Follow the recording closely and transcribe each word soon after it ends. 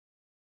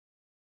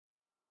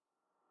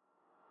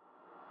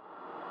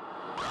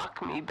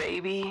Fuck me,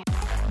 baby.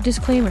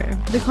 Disclaimer: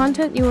 the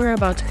content you are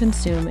about to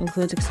consume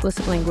includes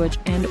explicit language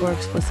and/or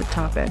explicit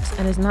topics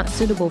and is not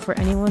suitable for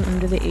anyone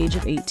under the age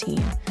of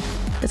 18.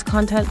 This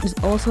content is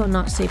also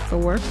not safe for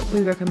work.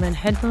 We recommend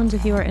headphones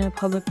if you are in a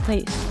public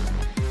place.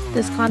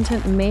 This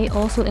content may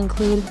also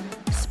include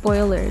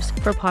spoilers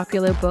for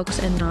popular books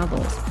and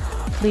novels.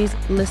 Please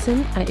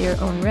listen at your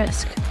own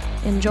risk.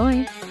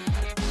 Enjoy!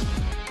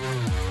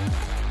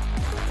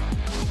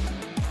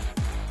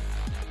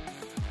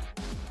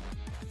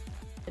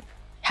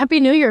 Happy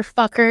New Year,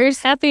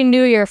 fuckers. Happy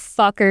New Year,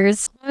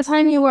 fuckers. By the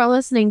time you are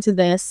listening to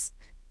this,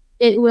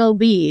 it will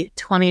be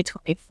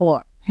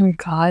 2024. Oh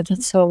God,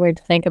 that's so weird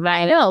to think about.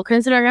 I know,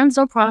 considering I'm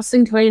still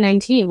processing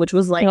 2019, which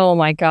was like... Oh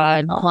my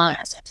God.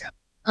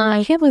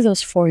 I can't believe that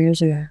was 4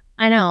 years ago.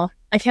 I know.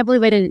 I can't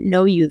believe I didn't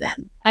know you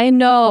then. I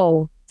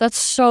know. That's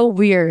so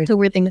weird. It's a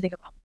weird thing to think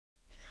about.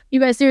 You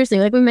guys, seriously,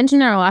 like we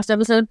mentioned in our last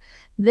episode,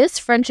 this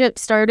friendship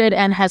started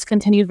and has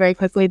continued very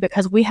quickly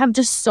because we have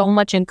just so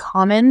much in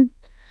common.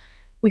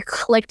 We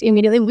clicked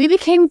immediately. We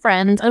became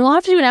friends. And we'll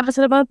have to do an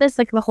episode about this,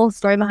 like the whole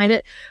story behind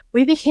it.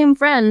 We became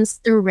friends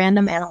through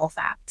random animal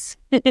facts.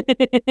 Which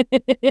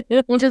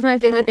is my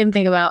favorite thing to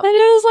think about. And it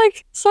was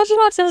like such an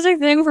autistic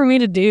thing for me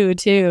to do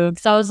too.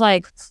 Because I was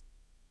like,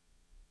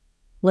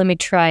 let me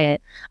try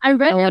it. I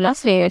read her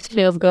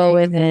go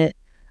with it.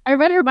 I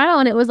read her bio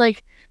and it was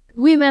like,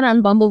 we met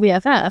on Bumble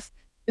BFF.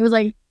 It was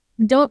like,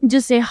 don't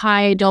just say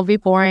hi, don't be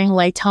boring.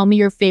 Like, tell me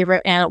your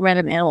favorite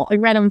random animal, like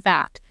random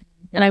fact.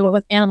 And I went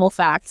with animal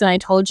facts, and I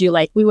told you,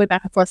 like, we went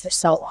back and forth for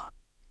so long.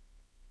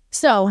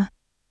 So,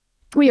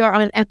 we are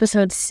on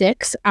episode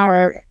 6.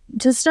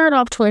 To start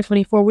off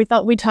 2024, we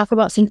thought we'd talk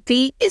about some...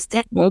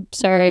 Oops,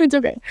 sorry. It's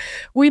okay.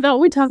 We thought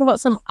we'd talk about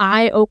some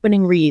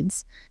eye-opening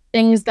reads.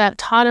 Things that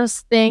taught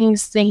us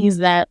things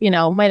that, you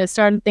know, might have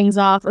started things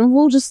off, and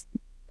we'll just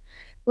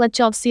let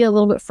y'all see a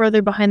little bit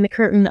further behind the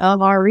curtain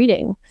of our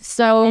reading.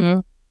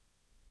 So...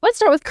 Let's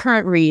start with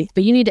current reads,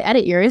 but you need to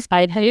edit yours.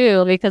 I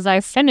do, because I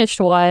finished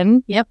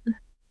one. Yep.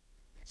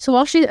 So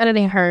while she's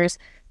editing hers,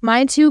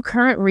 my 2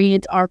 current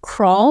reads are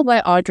Crawl by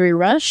Audrey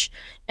Rush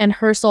and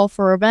Her Soul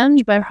for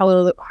Revenge by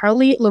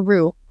Harley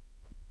LaRue.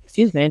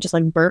 Excuse me, I just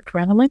like burped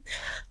randomly.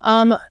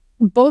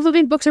 Both of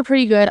these books are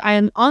pretty good. I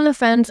am on the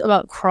fence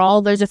about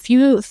Crawl. There's a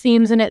few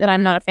themes in it that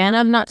I'm not a fan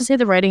of. Not to say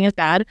the writing is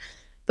bad,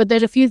 but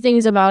there's a few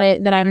things about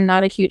it that I'm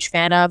not a huge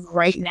fan of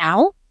right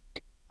now.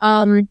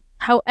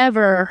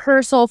 However,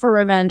 Her Soul for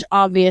Revenge,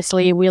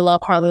 obviously, we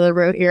love Harley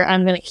LaRue here.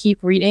 I'm going to keep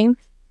reading.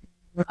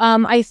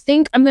 I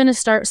think I'm going to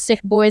start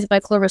Sick Boys by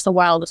Clarissa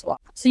Wilde as well.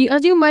 So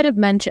as you might have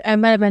mentioned, I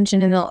might have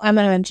mentioned in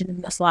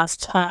this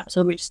last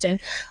episode we just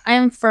did, I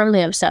am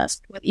firmly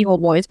obsessed with Evil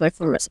Boys by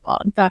Clarissa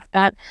Wilde. In fact,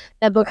 that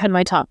book had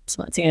my top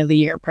smut scene of the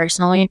year,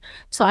 personally.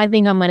 So I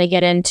think I'm going to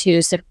get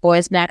into Sick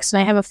Boys next.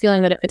 And I have a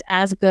feeling that if it's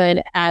as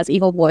good as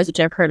Evil Boys, which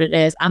I've heard it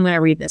is, I'm going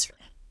to read this.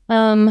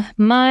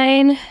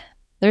 Mine...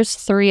 There's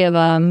 3 of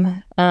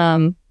them.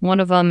 One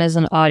of them is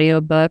an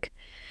audiobook.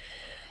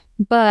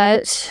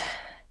 But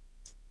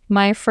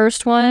my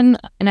first one,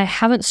 and I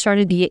haven't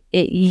started it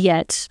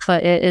yet,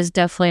 but it is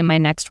definitely my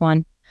next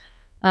one,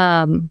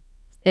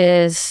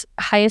 is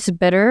Highest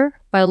Bidder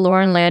by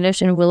Lauren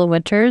Landish and Willow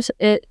Winters.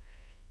 It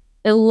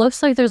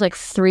looks like there's like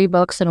 3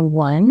 books in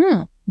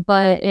one,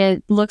 but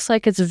it looks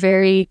like it's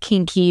very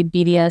kinky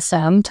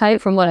BDSM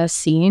type from what I've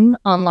seen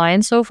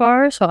online so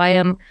far. So I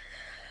am...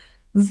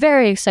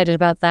 very excited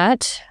about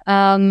that.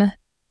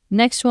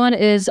 Next one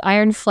is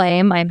Iron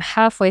Flame. I'm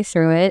halfway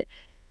through it.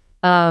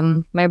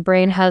 My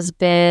brain has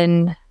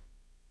been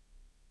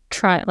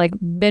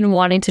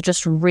wanting to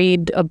just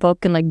read a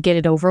book and like get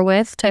it over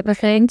with type of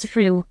thing.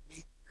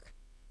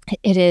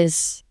 It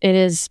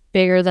is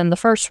bigger than the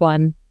first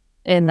one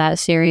in that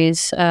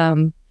series.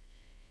 I'm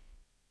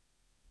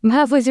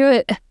halfway through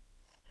it.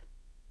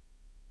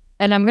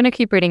 And I'm gonna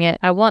keep reading it.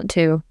 I want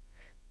to.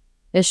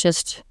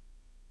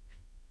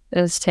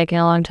 It's taking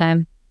a long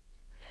time.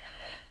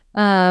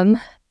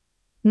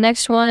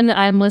 Next one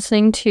I'm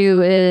listening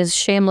to is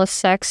Shameless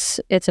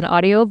Sex. It's an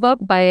audiobook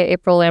by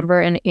April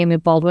Lambert and Amy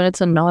Baldwin. It's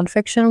a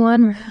nonfiction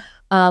one.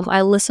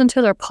 I listen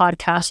to their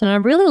podcast and I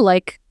really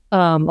like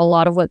a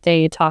lot of what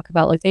they talk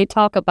about. Like they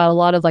talk about a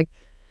lot of like,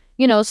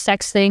 you know,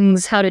 sex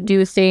things, how to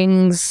do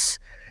things,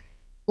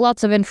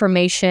 lots of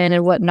information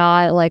and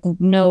whatnot, like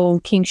no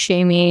kink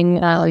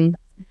shaming.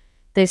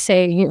 They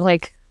say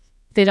like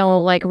they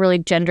don't like really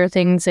gender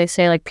things. They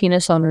say like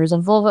penis owners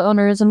and vulva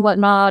owners and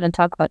whatnot and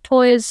talk about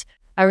toys.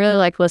 I really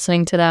like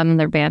listening to them and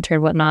their banter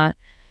and whatnot.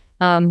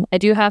 I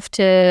do have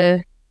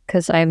to,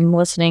 because I'm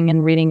listening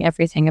and reading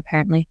everything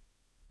apparently.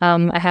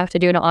 I have to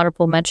do an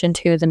honorable mention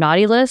to The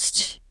Naughty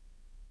List.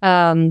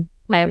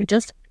 We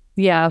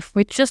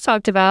just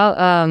talked about.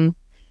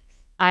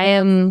 I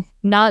am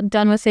not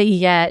done with it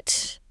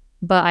yet,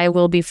 but I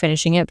will be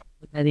finishing it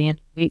by the end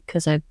of the week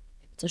because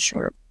it's a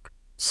short book.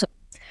 So.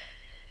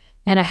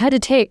 And I had to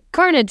take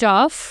Carnage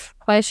off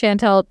by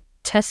Chantal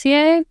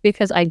Tessier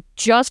because I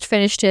just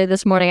finished it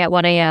this morning at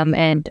 1 a.m.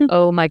 and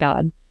oh my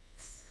God,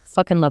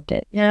 fucking loved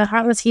it. Yeah,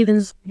 Heartless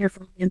Heathens here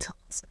from me until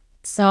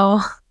so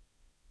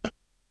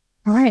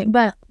All right,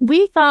 but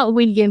we thought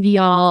we'd give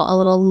y'all a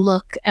little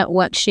look at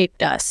what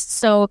shaped us.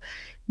 So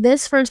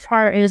this first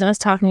part is us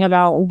talking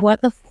about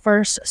what the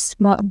first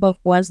smut book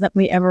was that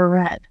we ever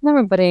read.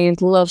 Everybody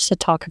loves to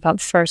talk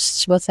about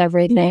firsts with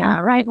everything.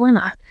 Yeah, right. We're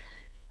not.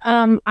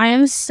 I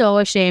am so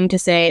ashamed to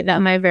say that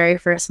my very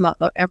first smut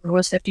book ever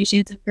was 50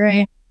 Shades of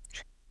Grey.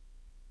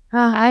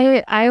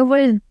 I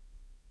would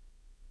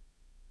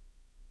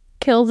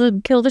kill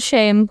the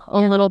shame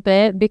a little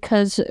bit,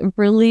 because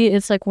really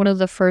it's like one of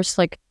the first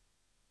like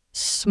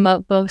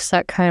smut books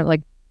that kind of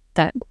like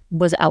that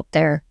was out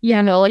there.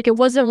 Yeah, No, like it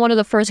wasn't one of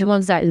the first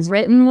ones that is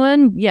written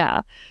one,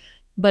 yeah,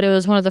 but it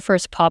was one of the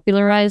first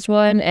popularized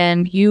one,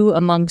 and you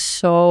among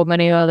so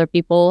many other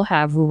people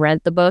have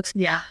read the books.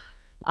 Yeah.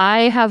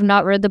 I have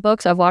not read the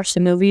books. I've watched the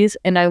movies,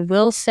 and I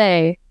will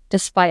say,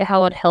 despite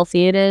how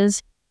unhealthy it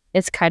is,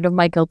 it's kind of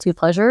my guilty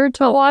pleasure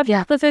to watch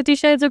the 50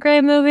 Shades of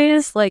Grey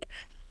movies. Like,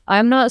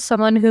 I'm not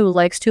someone who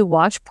likes to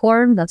watch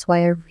porn. That's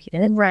why I read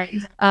it. Right.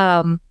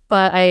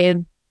 But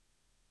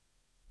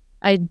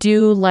I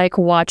do like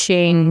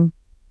watching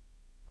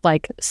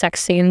like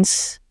sex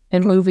scenes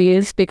in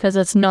movies, because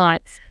it's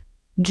not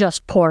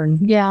just porn.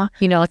 Yeah.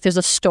 You know, like there's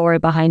a story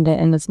behind it,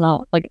 and it's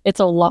not like it's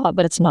a lot,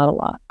 but it's not a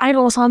lot. I'm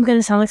going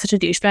to sound like such a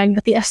douchebag,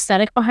 but the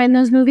aesthetic behind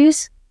those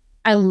movies,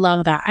 I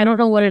love that. I don't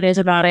know what it is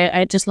about it.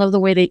 I just love the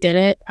way they did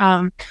it.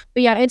 But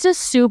yeah, it's a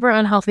super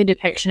unhealthy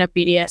depiction of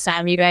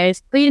BDSM, you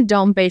guys. Please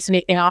don't base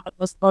anything off of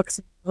those books,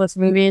 those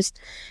movies.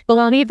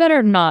 Believe it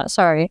better not.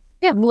 Sorry.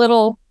 Yeah,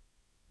 got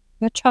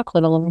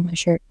chocolate all over my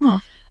shirt.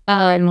 Oh,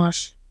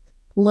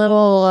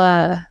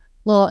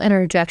 Little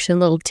interjection,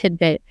 little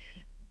tidbit.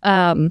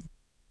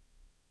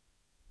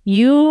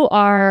 You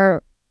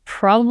are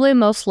probably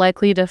most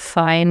likely to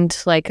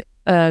find like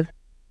a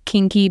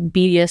kinky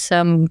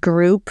BDSM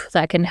group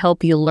that can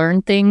help you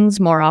learn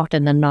things more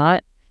often than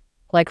not,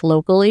 like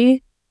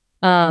locally.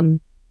 You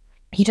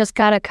just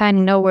gotta kind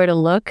of know where to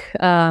look.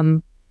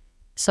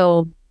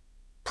 So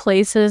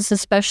places,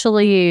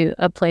 especially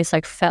a place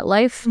like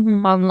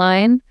FetLife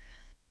online,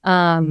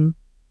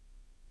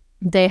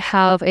 they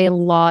have a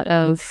lot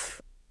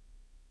of.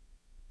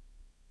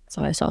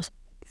 So I saw.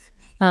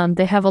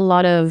 They have a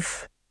lot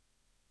of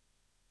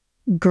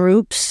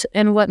groups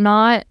and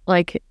whatnot,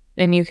 like,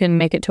 and you can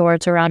make it to where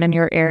it's around in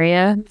your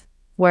area,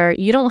 where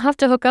you don't have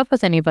to hook up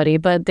with anybody,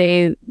 but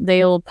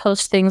they'll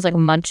post things like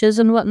munches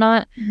and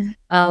whatnot,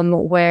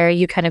 where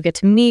you kind of get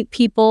to meet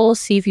people,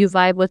 see if you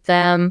vibe with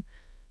them,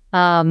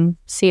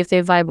 see if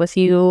they vibe with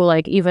you,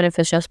 like even if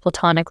it's just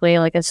platonically,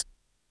 like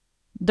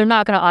they're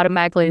not going to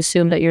automatically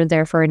assume that you're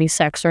there for any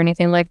sex or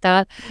anything like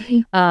that.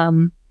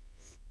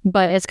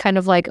 But it's kind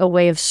of like a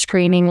way of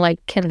screening,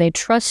 like, can they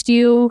trust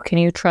you? Can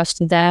you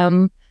trust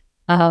them?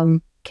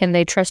 Can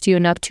they trust you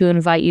enough to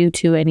invite you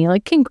to any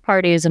like kink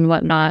parties and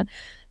whatnot?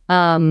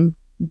 Do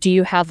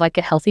you have like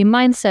a healthy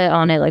mindset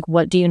on it? Like,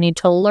 what do you need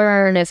to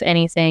learn, if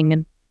anything,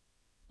 and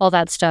all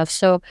that stuff.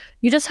 So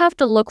you just have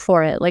to look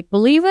for it. Like,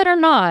 believe it or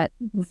not,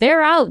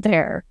 they're out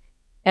there,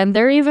 and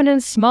they're even in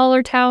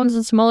smaller towns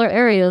and smaller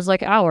areas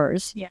like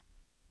ours. Yeah.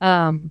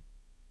 I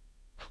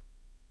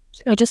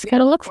just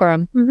gotta look for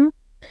them.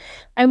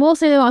 I will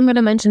say though, I'm going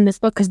to mention this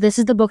book because this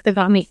is the book that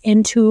got me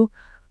into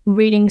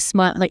reading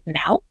smut like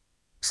now.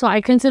 So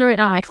I consider it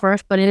not my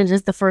first, but it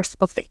is the first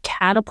book that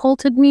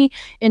catapulted me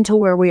into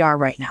where we are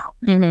right now.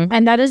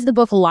 And that is the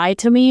book Lie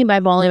to Me by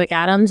Molly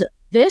McAdams.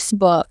 This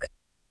book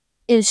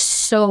is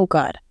so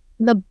good.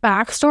 The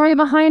backstory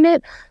behind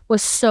it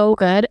was so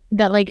good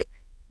that like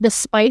the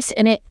spice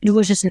in it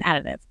was just an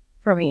additive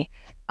for me.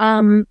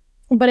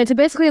 But it's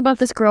basically about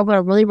this girl who had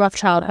a really rough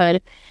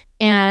childhood,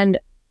 and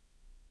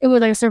it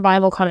was like a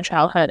survival kind of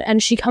childhood.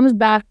 And she comes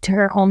back to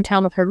her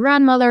hometown with her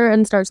grandmother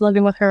and starts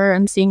living with her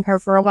and seeing her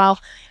for a while.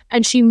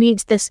 And she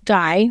meets this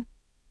guy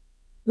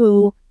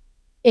who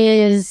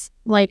is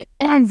like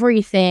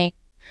everything.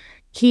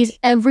 He's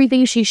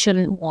everything she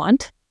shouldn't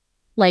want.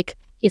 Like,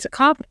 he's a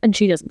cop and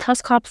she doesn't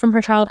trust cops from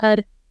her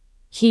childhood.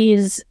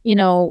 He's, you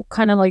know,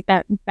 kind of like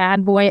that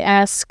bad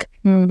boy-esque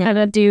kind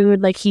of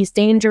dude. Like, he's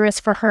dangerous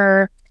for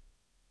her.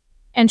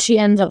 And she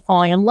ends up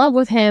falling in love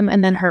with him,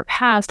 and then her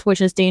past, which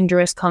is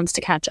dangerous, comes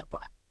to catch up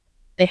with.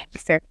 They have to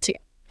fare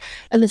together.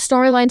 And the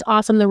storyline's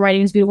awesome. The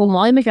writing's beautiful.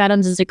 Molly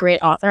McAdams is a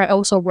great author. I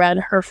also read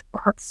her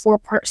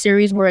 4-part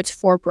series where it's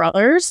 4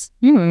 brothers.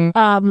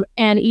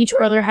 And each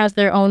brother has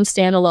their own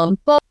standalone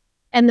book.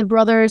 And the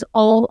brothers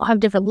all have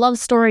different love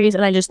stories.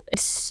 And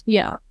it's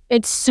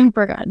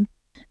super good.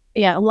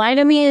 Yeah, Lie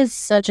to Me is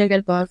such a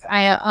good book.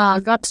 I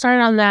got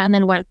started on that and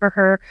then went for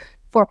her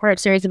 4-part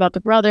series about the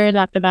brothers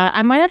after that.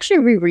 I might actually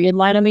reread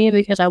Lie to Me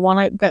because I want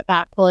to get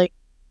back to like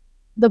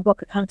the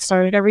book that kind of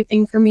started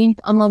everything for me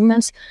on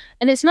Lovemas.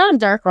 And it's not a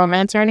dark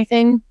romance or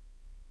anything.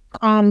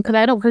 Because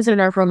I don't consider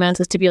dark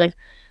romances to be like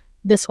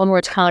this one where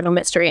it's kind of like a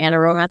mystery and a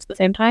romance at the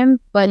same time.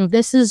 But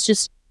this is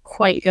just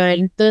quite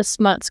good. The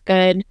smut's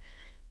good.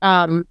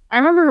 I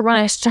remember when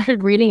I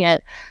started reading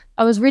it,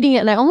 I was reading it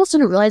and I almost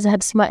didn't realize it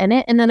had smut in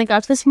it. And then I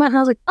got to the smut and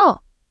I was like, oh,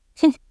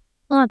 well,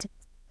 that's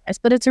nice.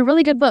 But it's a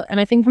really good book. And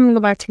I think I'm going to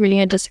go back to reading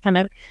it just to kind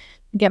of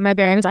get my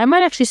bearings. I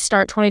might actually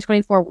start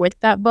 2024 with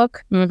that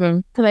book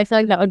because I feel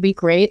like that would be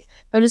great.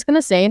 I'm just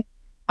gonna say,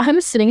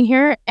 I'm sitting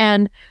here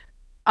and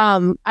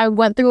I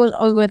went through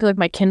like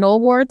my Kindle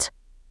awards,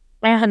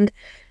 and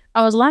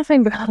I was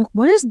laughing because like,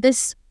 what is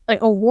this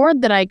like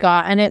award that I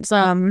got? And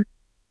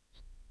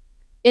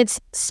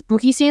it's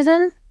spooky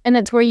season, and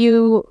it's where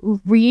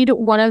you read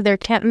one of their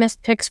can't miss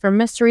picks for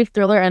mystery,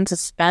 thriller, and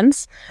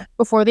suspense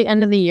before the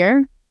end of the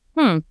year.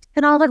 And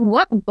I was like,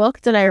 what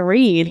book did I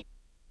read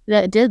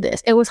that did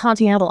this? It was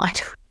Haunting Adeline.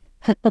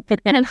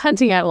 And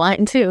Hunting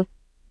Adeline too.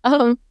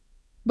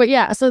 But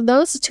yeah, so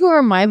those two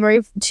are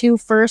my two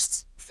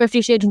first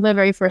 50 Shades of my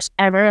very first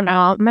ever. And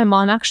my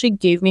mom actually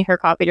gave me her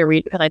copy to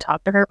read because I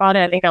talked to her about it.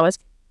 I think I was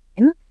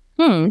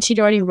and she'd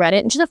already read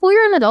it. And she's like, well,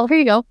 you're an adult, here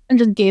you go. And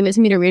just gave it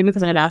to me to read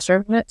because I had asked her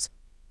about it.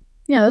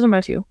 Yeah, those are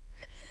my two.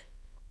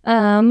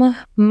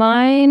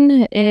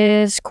 Mine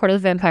is Court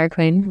of the Vampire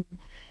Queen.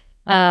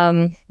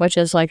 Which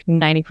is like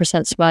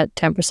 90% smut,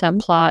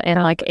 10% plot,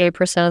 and like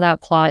 8% of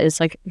that plot is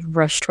like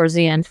rushed towards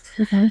the end.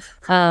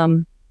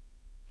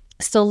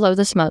 Still love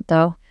the smut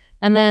though.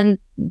 And then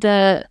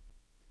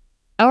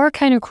Our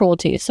Kind of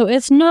Cruelty. So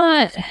it's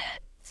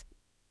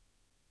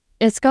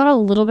got a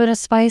little bit of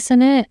spice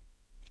in it,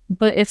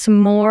 but it's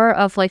more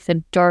of like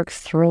the dark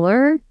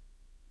thriller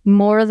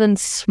more than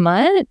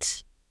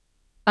smut.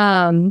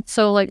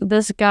 So like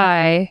this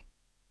guy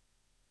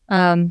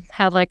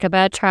had like a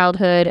bad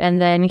childhood, and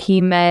then he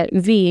met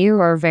V,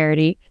 or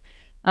Verity,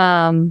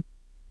 and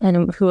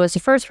who was the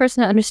first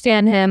person to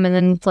understand him and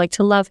then like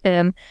to love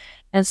him,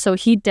 and so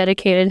he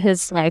dedicated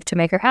his life to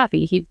make her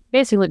happy. He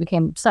basically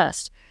became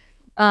obsessed.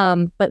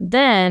 But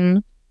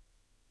then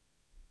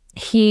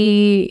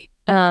he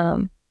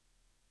was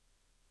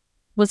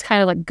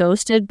kind of like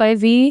ghosted by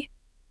V,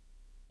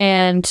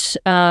 and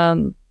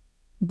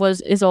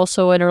is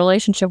also in a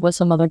relationship with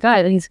some other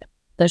guy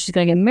that she's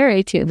gonna get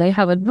married to. They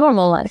have a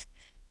normal life.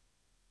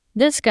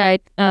 This guy,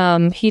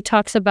 he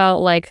talks about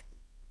like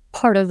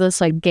part of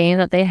this like game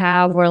that they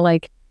have where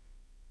like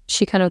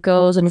she kind of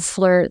goes and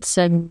flirts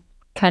and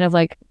kind of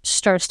like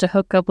starts to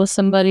hook up with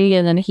somebody,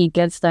 and then he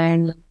gets there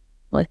and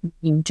like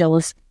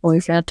jealous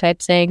boyfriend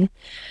type thing,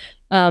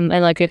 and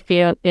like if he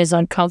is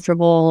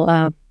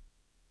uncomfortable,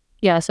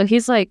 so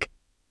he's like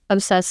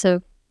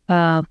obsessive,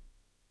 and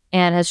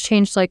has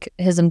changed like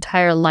his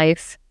entire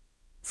life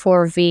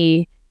for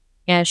V.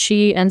 And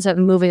she ends up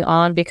moving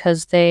on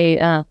because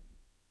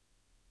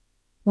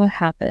what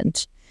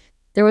happened?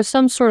 There was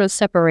some sort of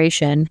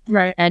separation.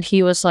 Right. And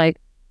he was like,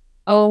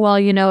 oh, well,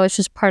 it's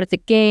just part of the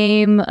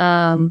game.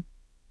 I've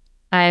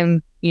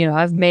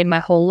made my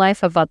whole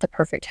life. I've bought the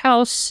perfect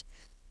house.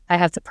 I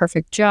have the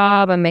perfect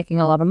job. I'm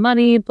making a lot of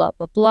money, blah,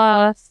 blah,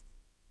 blah.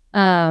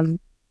 And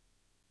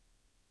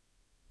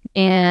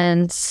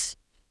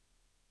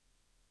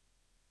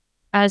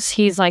as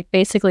he's like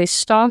basically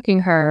stalking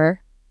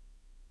her,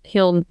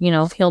 he'll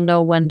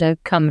know when to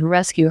come and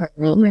rescue her.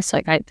 It's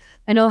like, I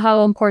know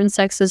how important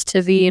sex is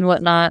to V and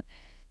whatnot.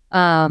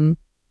 But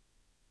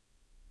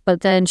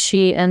then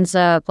she ends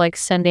up like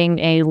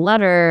sending an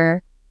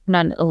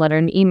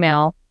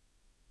email,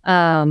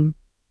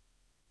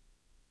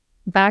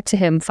 back to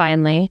him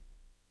finally,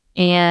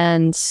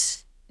 and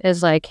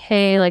is like,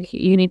 hey, like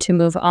you need to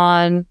move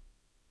on.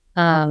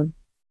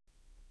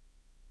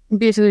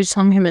 Basically just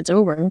telling him it's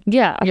over.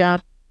 Yeah.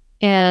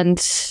 And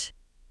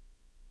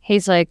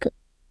he's like,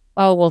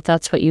 oh, well,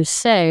 that's what you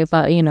say,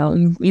 but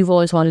you've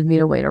always wanted me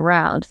to wait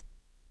around.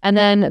 And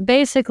then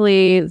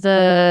basically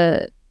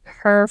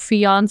her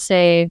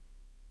fiance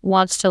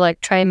wants to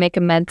like try and make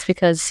amends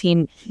because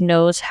he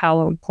knows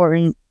how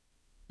important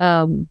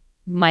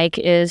Mike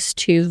is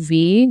to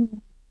V,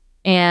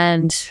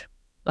 and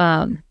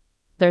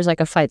there's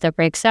like a fight that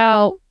breaks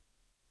out.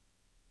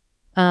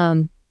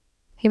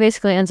 He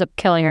basically ends up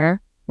killing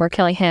her, or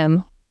killing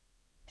him,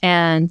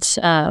 and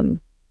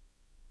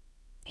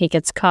he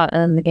gets caught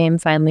and the game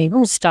finally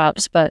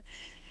stops. But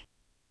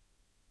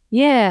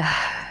yeah,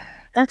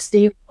 that's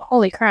deep.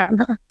 Holy crap.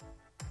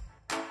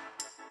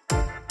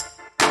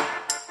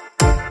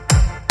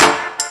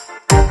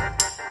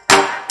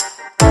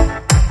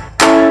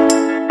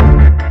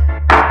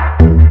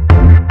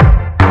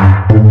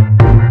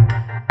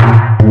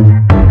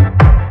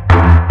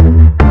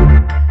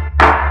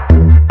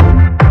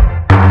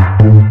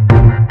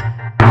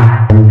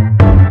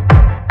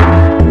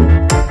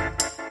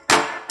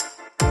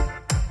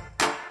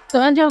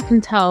 So as y'all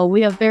can tell,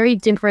 we have very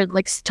different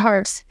like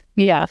starts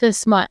to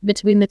smut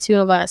between the two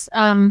of us.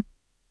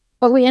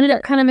 But we ended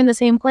up kind of in the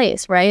same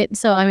place, right?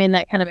 So I mean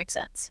that kind of makes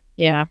sense.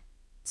 Yeah.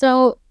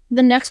 So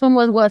the next one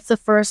was what's the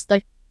first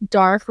like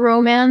dark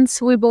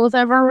romance we both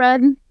ever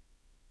read.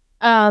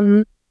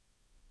 Mine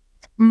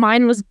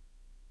was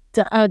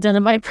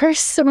Dynamite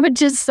Person,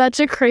 which is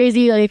such a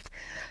crazy like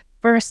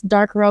first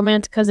dark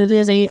romance because it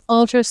is a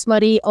ultra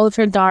smutty,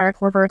 ultra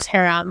dark reverse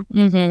harem.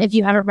 If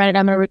you haven't read it,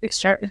 I'm gonna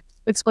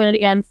explain it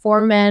again.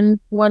 4 men,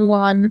 1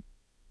 woman.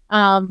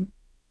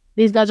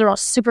 These guys are all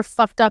super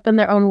fucked up in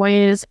their own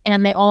ways,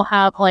 and they all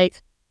have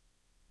like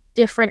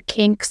different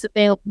kinks that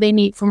they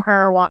need from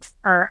her or want from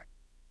her.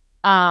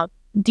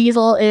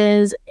 Diesel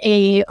is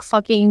a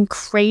fucking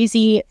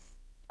crazy,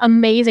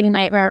 amazing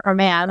nightmare or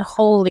man.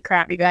 Holy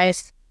crap, you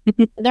guys.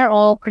 They're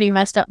all pretty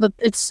messed up, but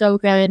it's so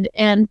good.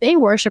 And they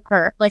worship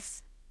her. Like,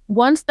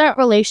 once that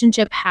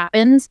relationship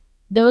happens,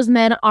 those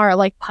men are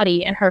like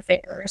putty in her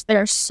favors.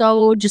 They're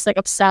so just like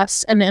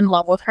obsessed and in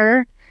love with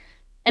her.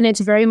 And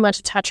it's very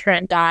much touch her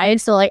and die.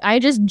 So like I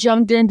just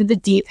jumped into the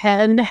deep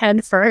end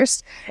head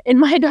first in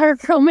my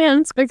dark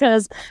romance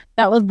because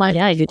that was my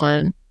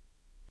one.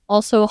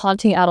 Also,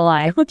 Haunting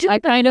Adeline. I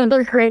kind of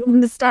a great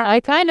one to start.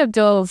 I kind of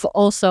dove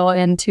also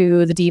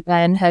into the deep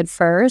end head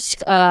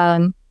first.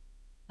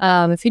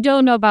 If you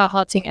don't know about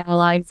Haunting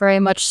Adeline, very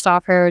much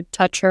stalker,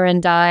 touch her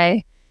and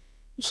die.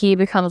 He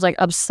becomes like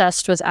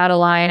obsessed with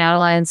Adeline.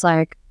 Adeline's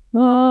like,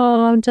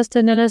 oh, I'm just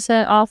an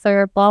innocent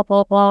author, blah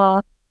blah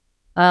blah.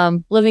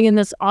 Living in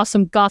this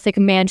awesome gothic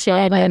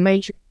mansion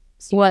and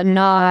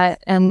whatnot,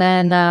 and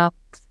then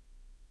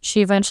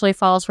she eventually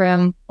falls for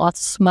him. Lots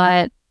of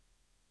smut.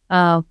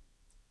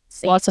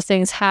 Lots of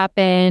things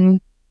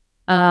happen.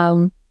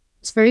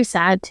 It's very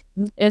sad.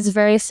 It's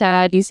very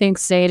sad. You think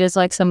Zayd is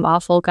like some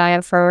awful guy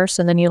at first,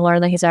 and then you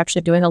learn that he's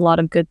actually doing a lot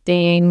of good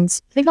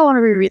things. I think I want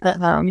to reread that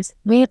now.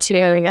 Me too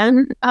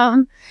again.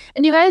 And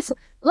you guys,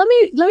 let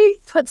me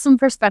put some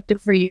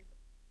perspective for you.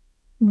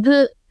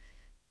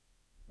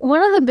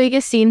 One of the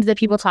biggest scenes that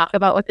people talk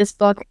about with this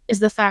book is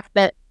the fact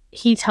that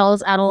he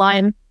tells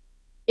Adeline,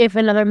 if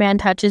another man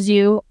touches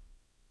you,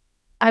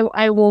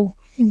 I will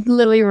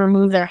literally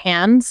remove their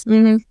hands.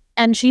 Mm-hmm.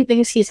 And she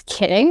thinks he's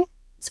kidding.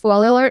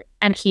 Spoiler alert.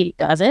 And he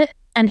does it.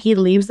 And he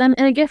leaves them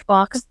in a gift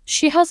box.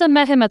 She hasn't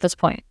met him at this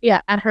point.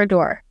 Yeah, at her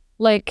door.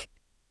 Like,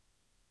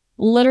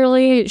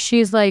 literally,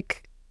 she's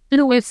like,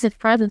 with his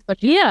presence,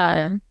 but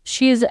yeah,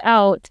 she's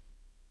out.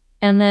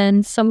 And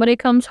then somebody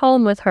comes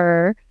home with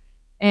her.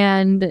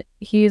 And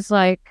he's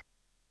like,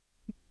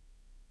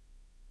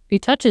 he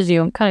touches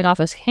you and cutting off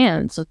his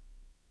hands.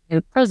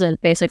 A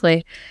present,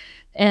 basically.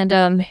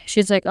 And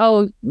she's like,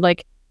 oh,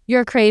 like,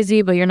 you're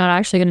crazy, but you're not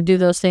actually going to do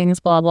those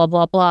things, blah, blah,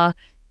 blah, blah.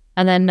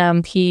 And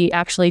then he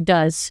actually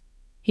does.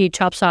 He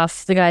chops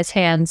off the guy's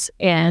hands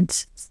and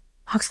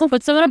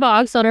puts them in a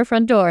box on her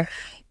front door.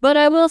 But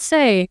I will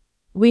say,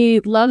 we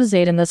love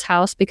Zayd in this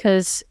house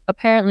because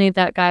apparently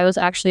that guy was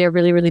actually a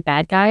really, really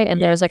bad guy.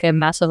 And there's like a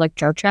massive like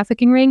drug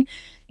trafficking ring.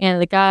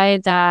 And the guy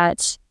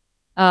that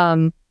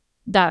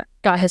that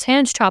got his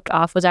hands chopped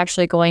off was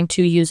actually going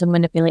to use and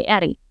manipulate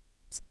Addie.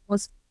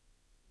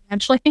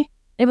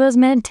 It was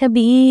meant to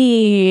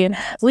be.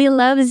 We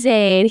love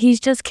Zayd. He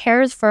just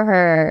cares for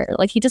her.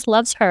 Like, he just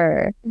loves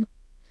her.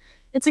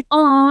 It's like,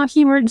 oh,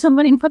 he murdered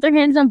somebody and put their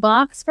hands in a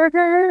box for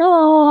her.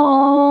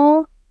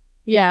 Oh,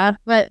 yeah.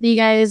 But you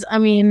guys, I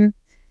mean,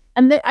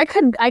 and I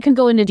could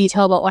go into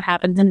detail about what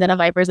happens in Den of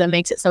Vipers that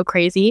makes it so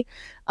crazy.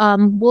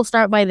 We'll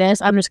start by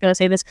this. I'm just gonna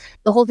say this.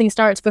 The whole thing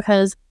starts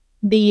because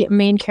the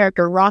main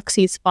character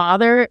Roxy's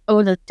father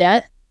owes a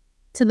debt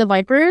to the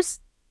Vipers,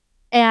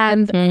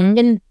 and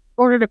in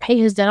order to pay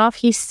his debt off,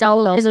 he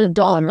sells his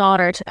adult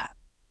daughter to them,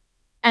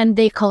 and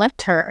they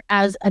collect her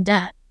as a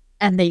debt,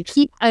 and they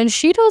keep. And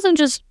she doesn't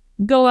just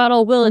go out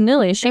all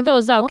willy-nilly. She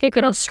goes out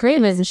kicking and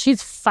screaming, and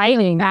she's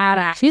fighting.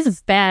 Badass. She's a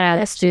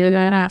badass, dude.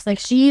 Badass. Like,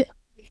 she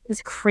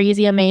is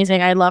crazy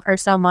amazing. I love her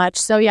so much.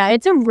 So yeah,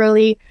 it's a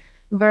really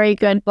very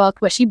good book,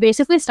 but she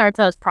basically starts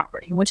out as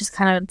property, which is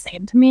kind of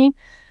insane to me.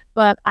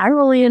 But I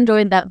really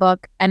enjoyed that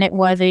book, and it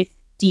was a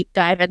deep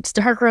dive into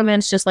dark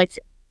romance, just like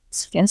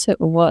yes, it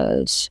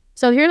was.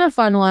 So here's a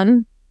fun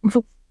one.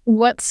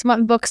 What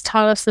smut books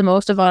taught us the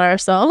most about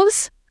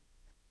ourselves?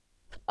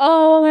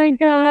 Oh my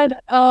god.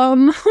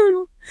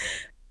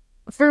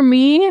 For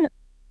me,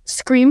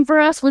 Scream for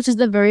Us, which is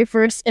the very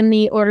first in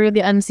the Order of the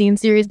Unseen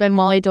series by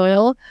Molly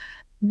Doyle.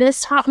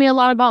 This taught me a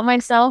lot about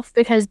myself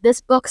because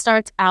this book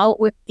starts out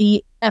with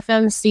the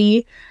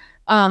FMC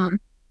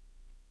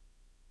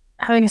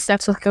having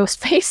sex with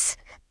Ghostface,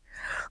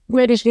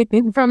 which is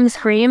from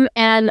Scream,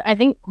 and I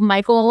think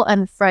Michael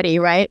and Freddy,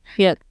 right?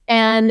 Yeah.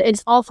 And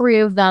it's all three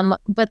of them.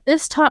 But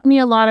this taught me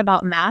a lot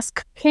about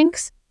mask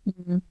kinks,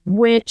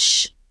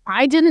 which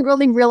I didn't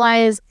really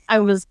realize I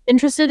was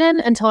interested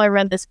in until I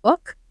read this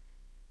book.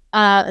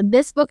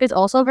 This book is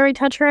also very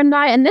touch her and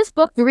die. And this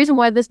book, the reason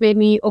why this made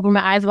me open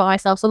my eyes about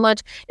myself so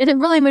much is it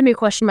really made me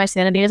question my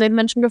sanity, as I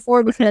mentioned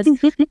before, because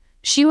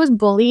she was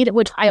bullied,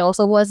 which I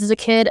also was as a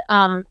kid.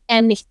 And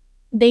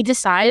they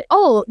decide,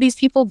 oh, these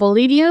people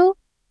bullied you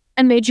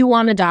and made you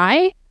want to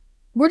die.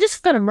 We're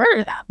just going to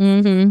murder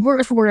them.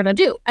 We're going to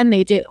do. And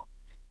they do.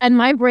 And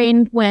my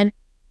brain went,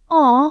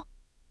 aw,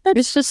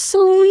 that's just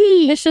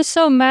sweet. It's just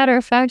so matter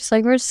of fact. It's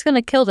like, we're just going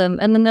to kill them.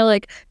 And then they're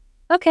like,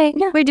 okay,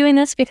 yeah, we're doing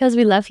this because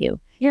we love you.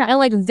 Yeah. And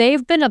like,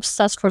 they've been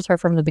obsessed with her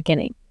from the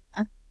beginning.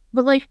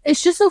 But like,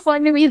 it's just so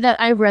funny to me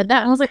that I read that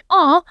and I was like,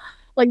 aw,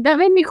 like that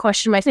made me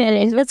question my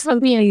sanity.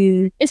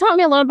 It taught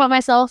me a lot about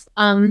myself.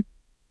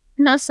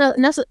 Not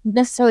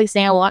necessarily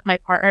saying I want my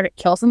partner to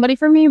kill somebody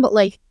for me, but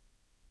like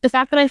the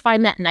fact that I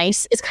find that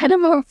nice is kind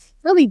of a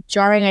really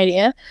jarring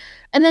idea.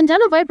 And then Den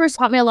of Vipers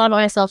taught me a lot about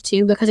myself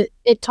too, because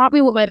it taught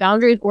me what my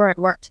boundaries were and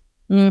weren't.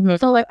 Mm-hmm.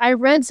 So like I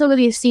read some of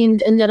these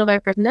scenes in Dead of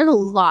Vipers, and there's a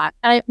lot,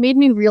 and it made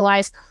me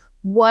realize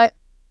what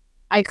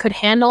I could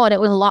handle, and it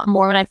was a lot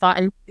more than I thought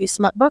in these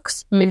smut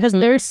books, because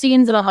there's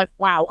scenes that I'm like,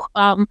 wow.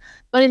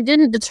 But it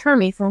didn't deter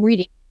me from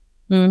reading.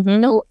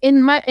 No,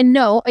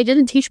 no, it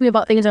didn't teach me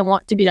about things I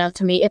want to be done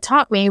to me. It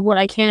taught me what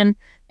I can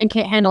and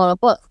can't handle in a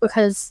book,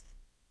 because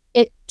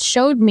it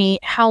showed me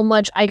how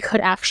much I could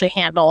actually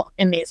handle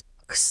in these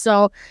books.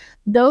 So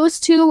those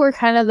two were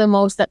kind of the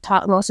most that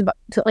taught most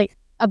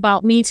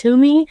about me to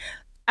me.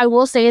 I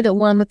will say that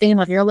one of the things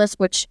on your list,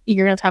 which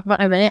you're going to talk about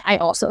in a minute, I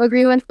also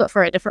agree with, but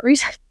for a different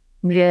reason.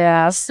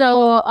 Yeah.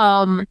 So,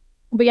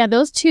 but yeah,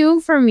 those two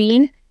for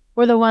me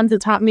were the ones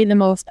that taught me the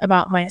most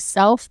about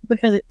myself,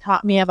 because it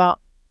taught me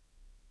about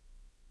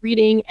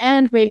reading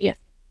and maybe.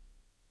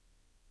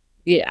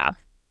 Yeah.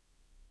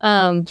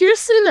 You're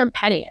just sitting there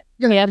petting it.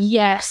 You're like,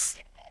 yes.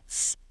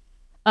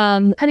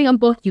 Petting on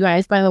both you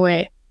guys, by the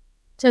way,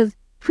 to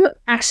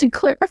actually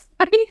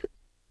clarify.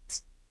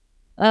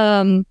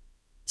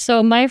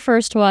 So my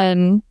first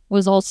one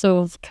was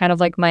also kind of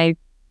like my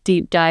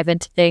deep dive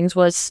into things,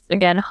 was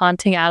again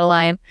Haunting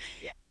Adeline.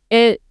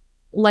 It,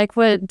 like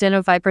what Den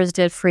of Vipers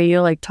did for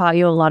you, like taught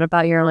you a lot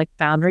about your like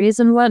boundaries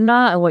and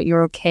whatnot, and what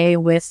you're okay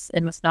with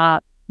and with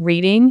not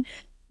reading,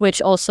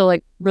 which also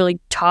like really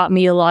taught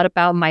me a lot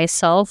about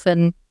myself,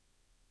 and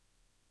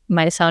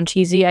might sound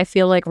cheesy, I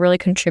feel like really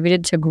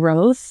contributed to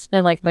growth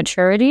and like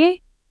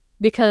maturity,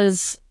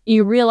 because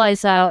you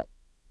realize that,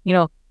 you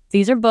know,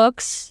 these are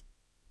books,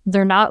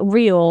 they're not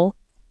real.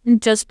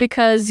 Just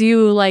because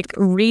you like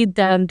read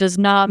them does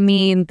not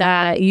mean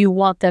that you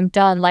want them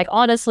done. Like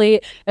honestly,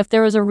 if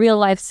there was a real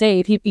life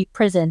save, he'd be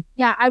prison.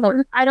 Yeah, I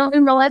don't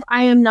in real life.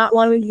 I am not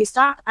wanting to be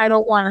stopped. I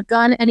don't want a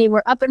gun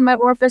anywhere up in my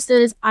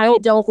orifices. I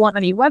don't want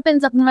any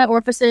weapons up in my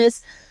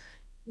orifices.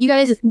 You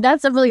guys,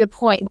 that's a really good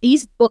point.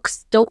 These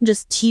books don't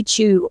just teach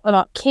you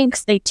about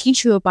kinks; they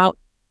teach you about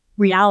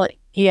reality.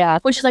 Yeah,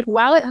 which is like,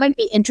 while it might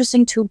be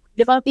interesting to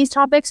read about these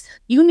topics,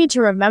 you need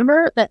to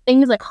remember that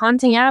things like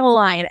Haunting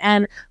Adeline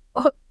and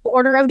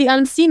Order of the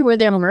Unseen, where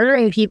they're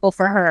murdering people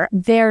for her,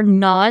 they're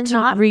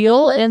not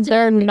real, and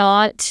they're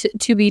not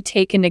to be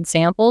taken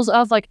examples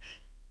of. Like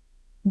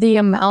the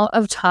amount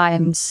of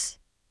times,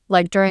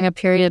 like during a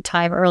period of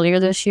time earlier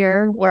this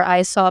year, where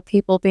I saw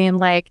people being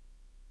like,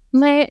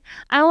 I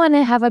want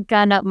to have a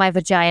gun up my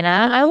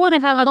vagina. I want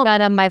to have a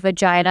gun up my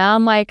vagina.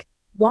 I'm like,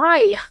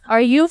 why?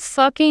 Are you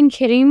fucking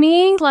kidding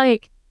me?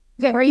 Like,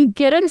 are you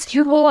getting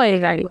too boy?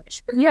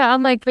 Yeah,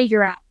 I'm like,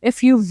 figure out.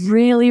 If you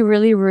really,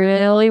 really,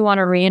 really want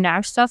to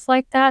reenact stuff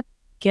like that,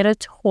 get a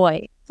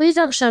toy. Please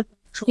don't shut.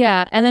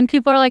 Yeah, and then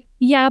people are like,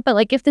 yeah, but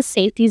like if the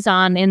safety's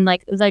on and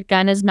like the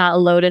gun is not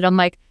loaded, I'm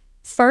like,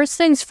 first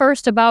things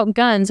first about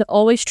guns,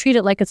 always treat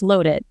it like it's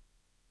loaded.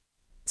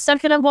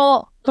 Second of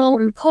all,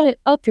 don't put it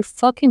up your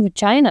fucking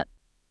vagina.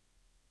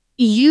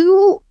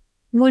 You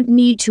would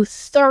need to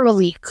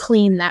thoroughly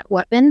clean that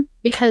weapon,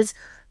 because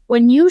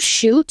when you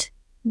shoot,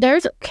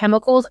 there's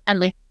chemicals and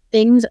like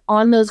things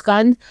on those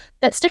guns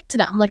that stick to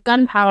them, like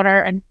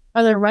gunpowder and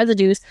other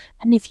residues.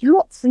 And if you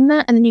don't clean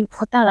that and then you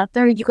put that up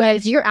there, you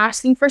guys, you're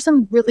asking for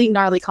some really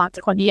gnarly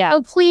consequences. Yeah.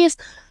 So please,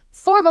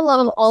 for the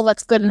love of all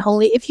that's good and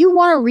holy, if you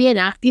want to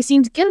reenact these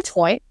scenes, get a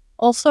toy.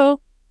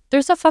 Also,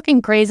 there's a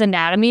fucking Grey's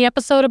Anatomy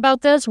episode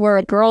about this where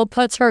a girl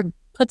puts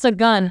a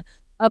gun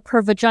up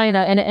her vagina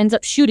and it ends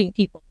up shooting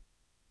people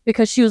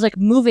because she was like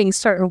moving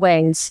certain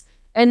ways.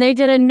 And they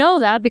didn't know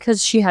that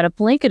because she had a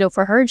blanket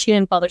over her and she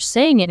didn't bother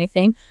saying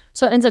anything.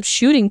 So it ends up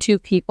shooting 2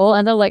 people.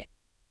 And they're like,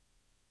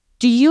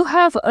 do you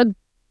have a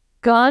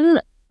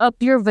gun up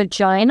your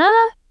vagina?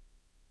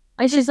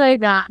 And she's like,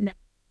 nah.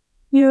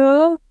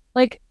 Yeah.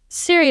 Like,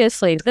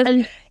 seriously.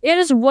 It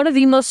is one of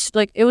the most,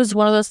 like, it was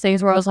one of those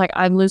things where I was like,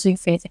 I'm losing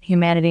faith in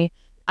humanity.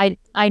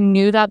 I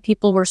knew that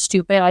people were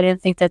stupid. I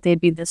didn't think that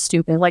they'd be this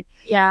stupid. Like,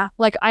 yeah.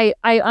 Like, I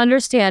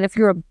understand if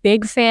you're a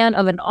big fan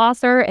of an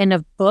author and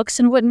of books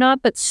and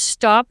whatnot, but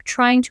stop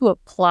trying to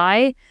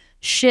apply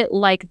shit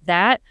like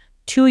that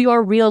to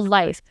your real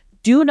life.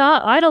 Do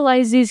not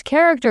idolize these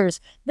characters.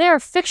 They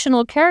are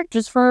fictional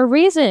characters for a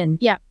reason.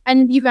 Yeah.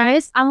 And you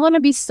guys, I'm going to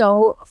be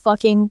so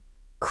fucking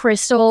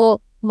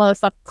crystal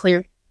motherfucking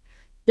clear.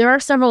 There are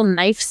several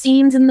knife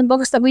scenes in the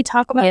books that we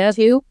talk about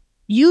too.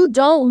 You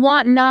don't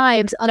want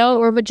knives on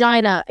your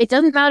vagina. It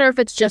doesn't matter if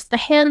it's just the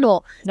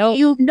handle. No.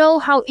 You know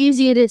how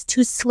easy it is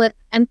to slip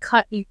and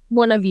cut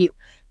one of you.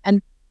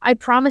 And I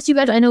promise you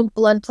guys, I know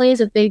blood play is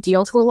a big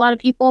deal to a lot of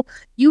people.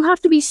 You have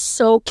to be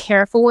so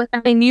careful with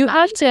that. And you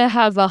have to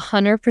have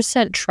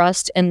 100%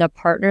 trust in the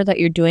partner that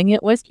you're doing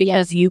it with,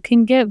 because you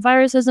can get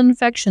viruses and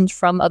infections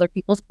from other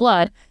people's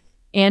blood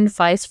and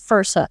vice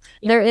versa.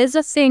 There is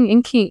a thing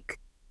in kink,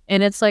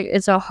 and it's like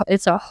it's a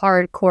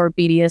hardcore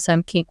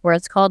BDSM kink where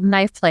it's called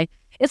knife play.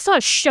 It's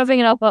not shoving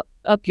it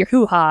up your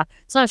hoo-ha.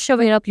 It's not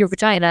shoving it up your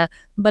vagina,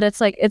 but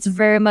it's like, it's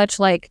very much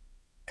like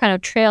kind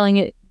of trailing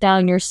it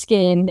down your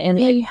skin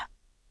and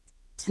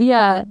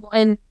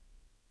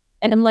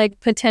and like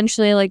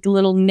potentially like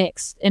little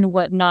nicks and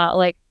whatnot.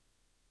 Like,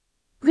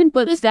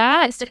 but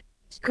that,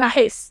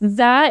 guys,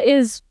 that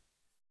is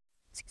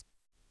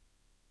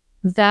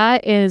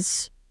that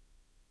is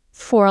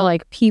for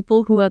like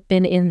people who have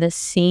been in the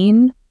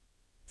scene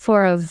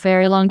for a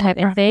very long time,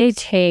 and they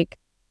take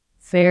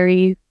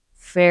very,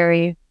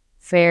 very,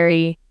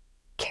 very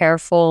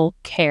careful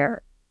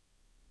care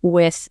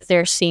with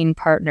their scene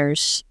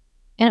partners.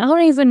 And I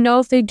don't even know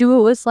if they do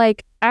it with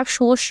like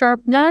actual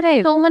sharp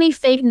knives. So many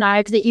fake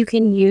knives that you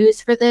can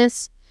use for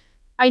this.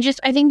 I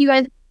think you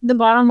guys, the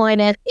bottom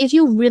line is, if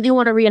you really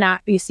want to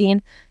reenact the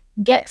scene,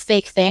 get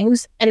fake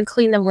things and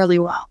clean them really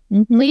well.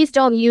 Please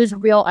don't use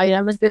real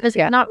items because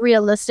it's not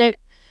realistic.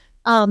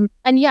 And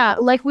yeah,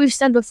 like we've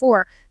said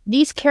before,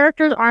 these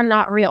characters are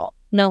not real.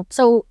 No.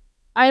 So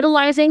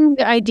idolizing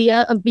the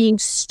idea of being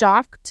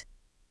stalked,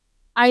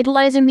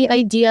 idolizing the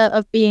idea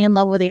of being in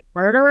love with a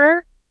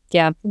murderer,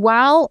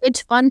 while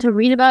it's fun to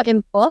read about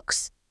in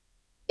books,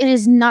 it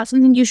is not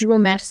something you should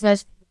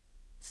romanticize.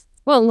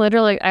 Well,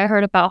 literally, I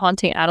heard about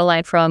Haunting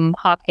Adeline from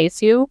Hawk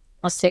Hates You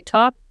on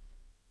TikTok,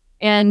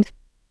 and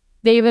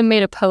they even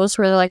made a post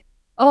where they're like,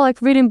 oh,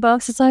 like reading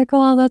books, it's like,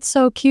 oh, that's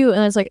so cute.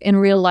 And it's like, in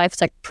real life,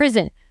 it's like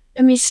prison.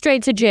 I mean,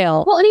 straight to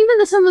jail. Well, and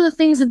even some of the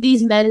things that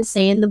these men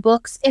say in the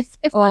books, if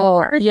I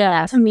heard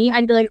that to me,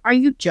 I'd be like, are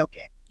you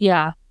joking?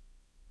 Yeah.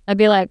 I'd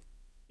be like,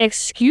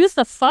 excuse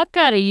the fuck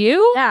out of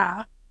you?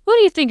 Yeah. Who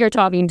do you think you're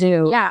talking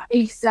to? Yeah,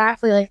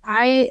 exactly. Like,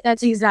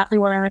 that's exactly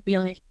what I would be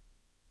like.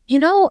 You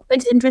know,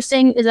 what's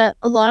interesting is that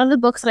a lot of the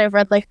books that I've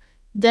read, like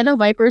Den of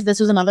Vipers, this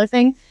was another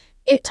thing.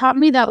 It taught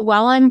me that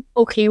while I'm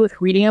okay with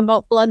reading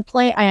about blood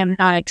play, I am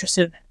not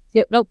interested in it.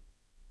 Yep, nope.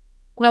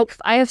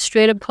 I have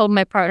straight up told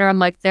my partner, I'm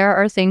like, there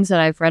are things that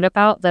I've read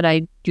about that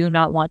I do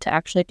not want to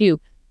actually do,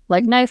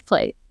 like knife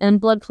play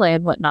and blood play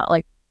and whatnot.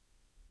 Like,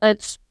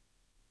 that's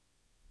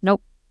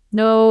nope,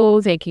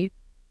 no, thank you.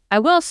 I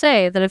will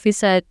say that if he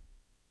said,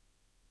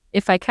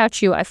 if I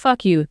catch you, I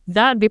fuck you,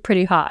 that'd be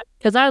pretty hot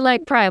because I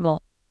like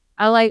primal.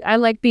 I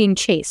like being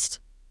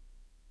chased.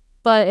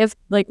 But if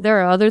like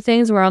there are other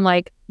things where I'm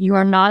like, you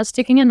are not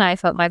sticking a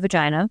knife up my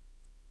vagina.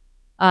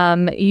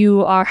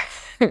 You are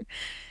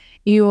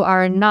you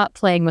are not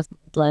playing with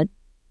blood.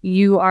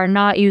 You are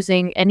not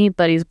using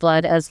anybody's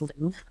blood as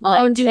lube.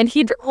 And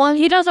he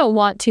doesn't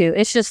want to.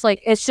 It's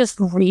just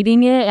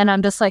reading it, and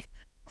I'm just like,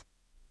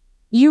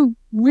 you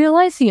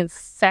realize the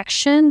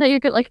infection that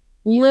you're like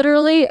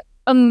literally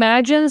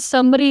imagine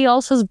somebody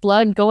else's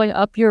blood going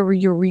up your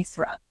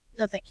urethra.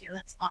 No, thank you.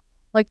 That's not.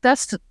 Like,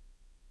 that's...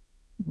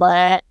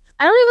 But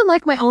I don't even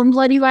like my own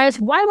blood, you guys.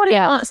 Why would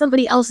I want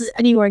somebody else's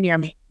anywhere near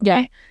me?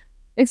 Yeah.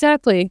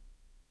 Exactly.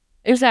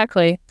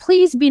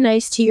 Please be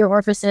nice to your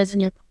orifices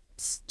and your...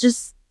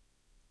 Just...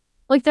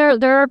 Like, there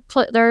are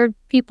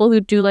people who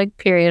do, like,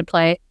 period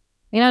play. I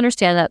mean, I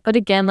understand that. But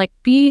again, like,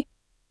 be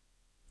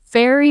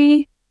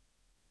very,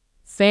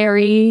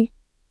 very,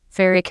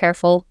 very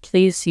careful.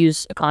 Please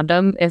use a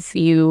condom if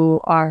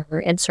you are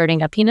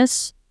inserting a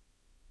penis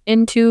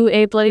into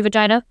a bloody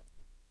vagina.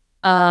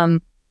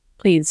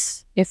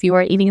 Please, if you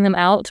are eating them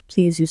out,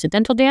 please use a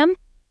dental dam.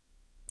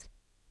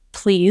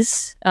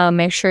 Please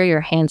make sure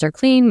your hands are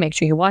clean. Make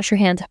sure you wash your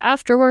hands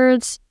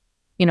afterwards.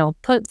 You know,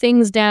 put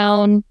things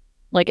down.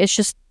 Like, it's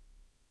just,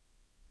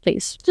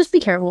 please, just be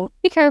careful.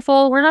 Be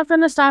careful. We're not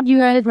going to stop you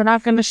guys. We're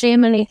not going to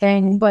shame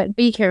anything, but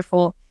be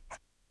careful.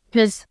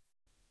 Because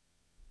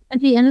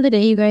at the end of the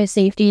day, you guys,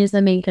 safety is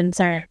the main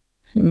concern.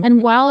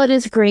 And while it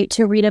is great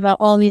to read about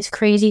all these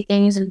crazy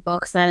things in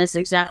books, that is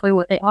exactly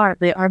what they are.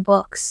 They are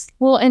books.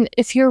 Well, and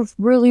if you're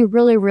really,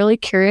 really, really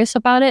curious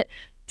about it,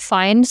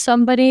 find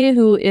somebody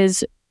who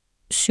is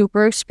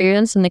super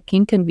experienced in the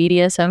kink and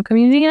BDSM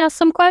community and ask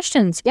some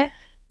questions. Yeah.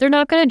 They're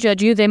not going to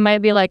judge you. They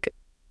might be like,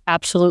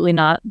 absolutely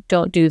not.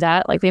 Don't do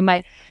that. Like, they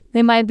might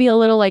be a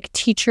little like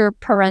teacher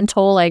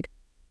parental, like,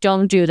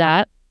 don't do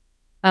that.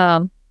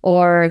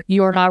 Or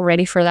you're not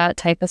ready for that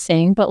type of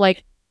thing. But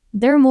like,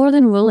 they're more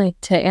than willing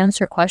to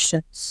answer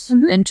questions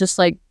and just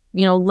like,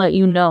 you know, let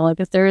you know, like,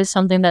 if there is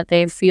something that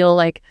they feel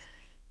like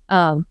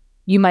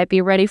you might be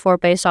ready for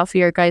based off of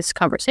your guys'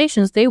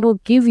 conversations, they will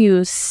give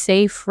you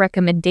safe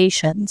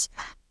recommendations.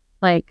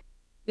 Like,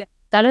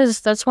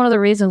 that's one of the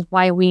reasons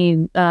why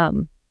we,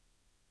 in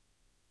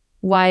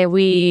my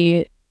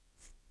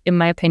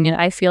opinion,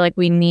 I feel like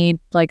we need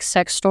like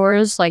sex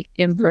stores like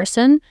in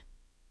person,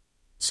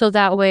 so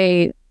that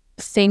way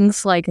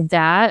things like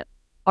that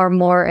are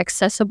more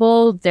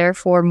accessible,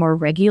 therefore more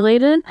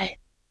regulated.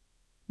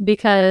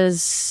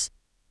 Because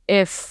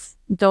if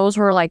those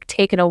were like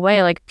taken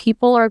away, like,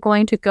 people are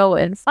going to go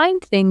and find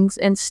things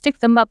and stick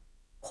them up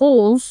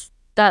holes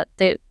that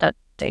they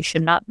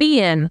should not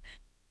be in.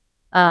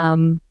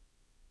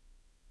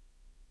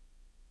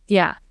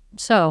 Yeah.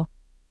 So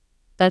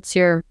that's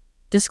your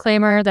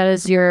disclaimer. That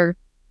is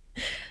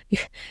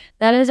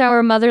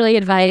our motherly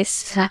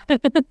advice.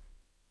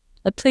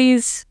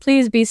 Please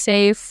be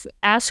safe.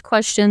 Ask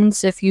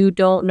questions if you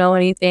don't know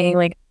anything.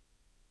 Like,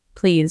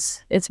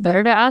 please, it's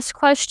better to ask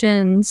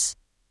questions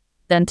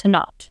than to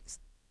not.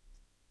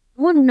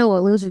 I want to know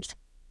what losers.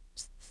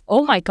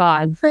 Oh my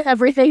God.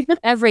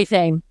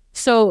 Everything.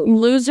 So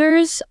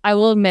losers, I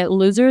will admit,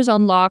 losers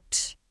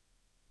unlocked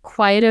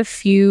quite a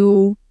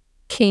few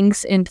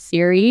kinks in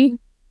theory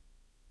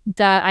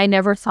that I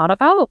never thought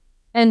about,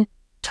 and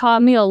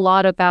taught me a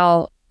lot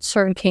about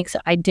certain kinks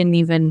that I didn't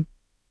even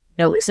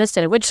know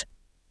existed, which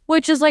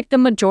is like the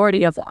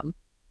majority of them,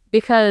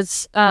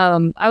 because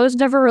I was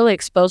never really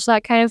exposed to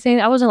that kind of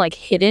thing. I wasn't like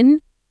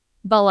hidden,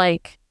 but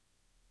like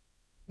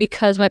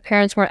because my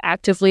parents weren't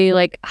actively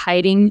like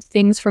hiding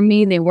things from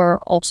me, they were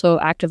also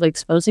actively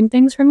exposing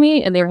things from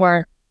me, and they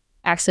weren't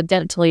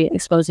accidentally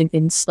exposing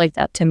things like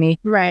that to me.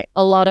 Right.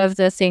 A lot of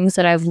the things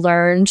that I've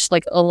learned,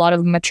 like a lot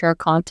of mature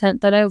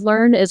content that I've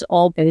learned, is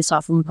all based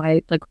off of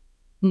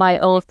my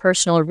own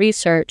personal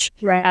research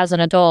as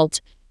an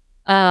adult.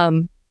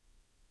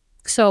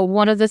 So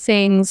one of the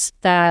things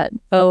that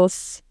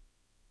both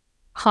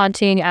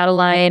Haunting,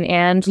 Adeline,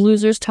 and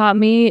Losers taught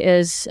me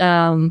is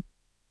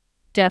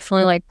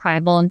definitely like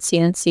Primal and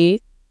CNC.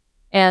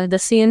 And the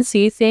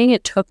CNC thing,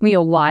 it took me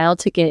a while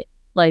to get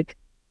like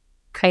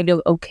kind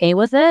of okay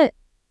with it.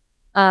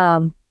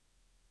 And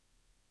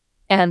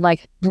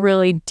like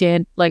really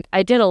did, like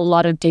I did a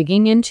lot of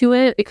digging into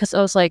it because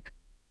I was like,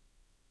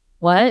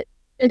 what?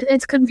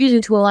 It's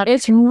confusing to a lot.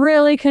 It's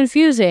really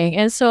confusing.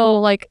 And so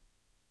like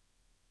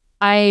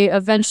I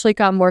eventually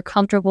got more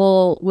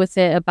comfortable with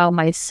it about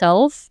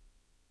myself.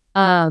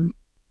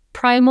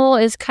 Primal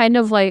is kind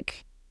of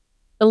like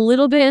a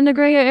little bit in the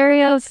gray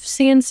area of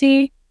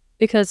CNC,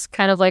 because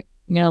kind of like,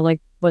 you know,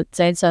 like what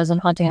Zayd says in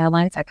Haunting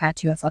Adeline, if I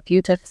catch you, I fuck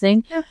you type of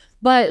thing. Yeah.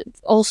 But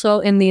also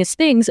in these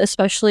things,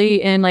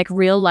 especially in like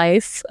real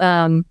life,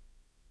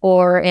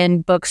 or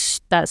in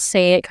books that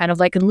say it, kind of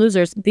like in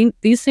Losers,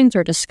 these things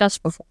are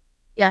discussed before.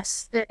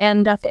 Yes.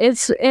 And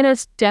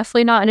it's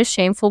definitely not in a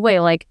shameful way.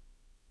 Like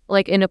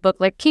in a book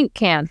like Kink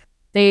Can,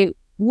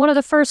 one of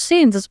the first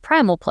scenes is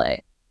primal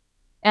play.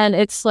 And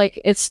it's like,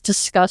 it's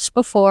discussed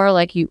before,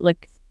 like you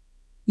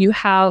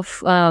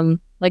have,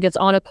 like it's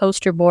on a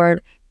poster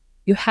board,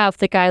 you have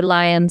the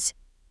guidelines,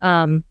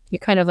 you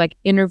kind of like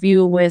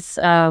interview with,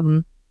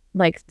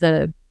 like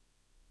the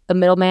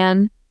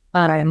middleman,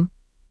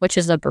 which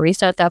is a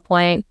barista at that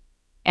point.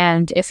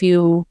 And if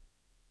you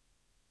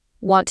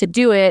want to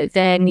do it,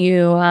 then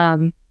you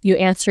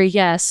answer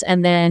yes.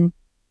 And then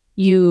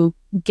you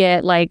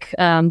get like,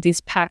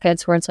 these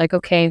packets where it's like,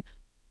 okay,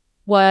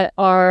 what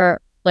are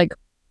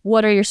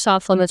your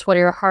soft limits? What are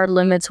your hard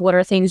limits? What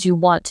are things you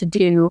want to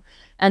do?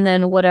 And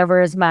then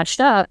whatever is matched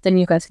up, then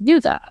you guys can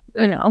do that,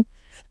 you know?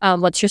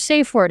 What's your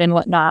safe word and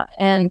whatnot.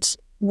 And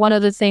one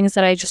of the things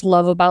that I just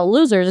love about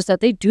Losers is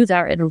that they do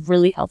that in a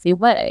really healthy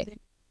way.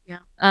 Yeah.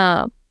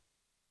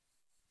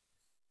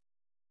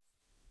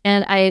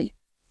 And I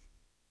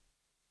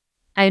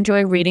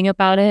enjoy reading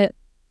about it.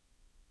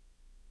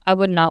 I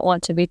would not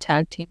want to be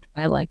tag teamed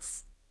by like,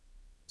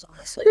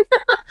 honestly.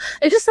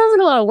 It just sounds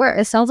like a lot of work.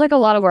 It sounds like a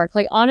lot of work.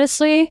 Like,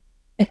 honestly,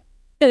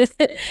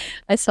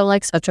 I sound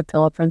like such a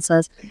pillow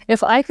princess.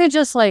 If I could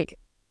just like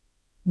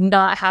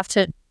not have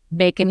to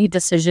make any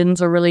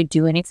decisions or really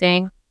do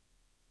anything,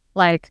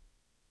 like,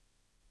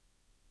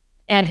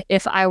 and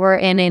if I were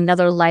in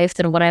another life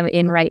than what I'm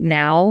in right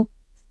now,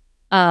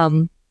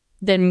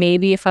 then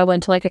maybe if I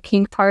went to like a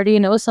kink party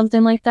and it was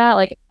something like that,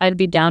 like I'd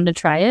be down to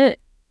try it.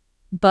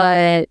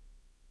 But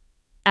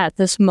at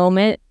this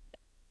moment,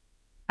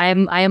 I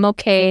am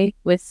okay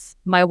with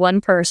my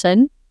one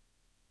person.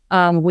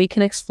 We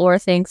can explore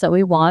things that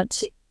we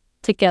want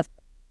together.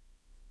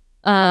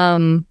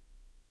 And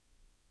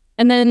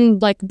then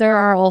like there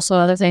are also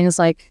other things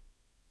like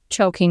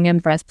choking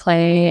and breath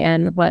play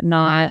and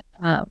whatnot.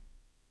 And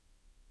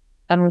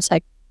was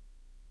like,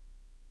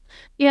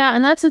 yeah,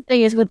 and that's the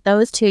thing is with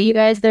those two, you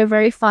guys, they're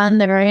very fun,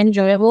 they're very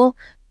enjoyable,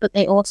 but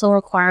they also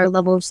require a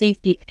level of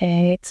safety.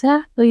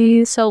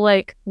 Exactly. So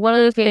like one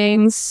of the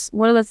things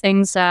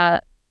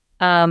that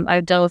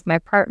I've done with my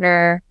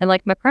partner, and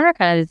like my partner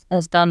kind of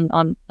has done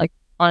on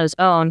his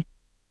own,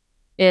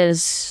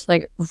 is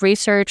like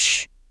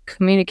research,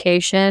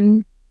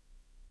 communication.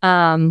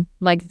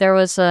 Like there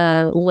was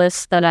a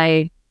list that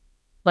I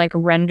like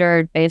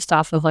rendered based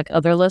off of like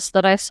other lists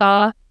that I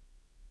saw,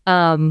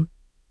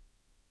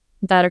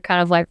 that are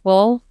kind of like,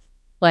 well,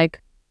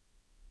 like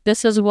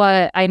this is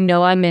what I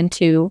know I'm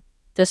into,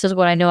 this is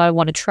what I know I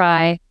want to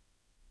try,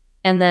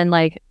 and then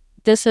like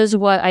this is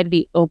what I'd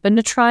be open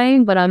to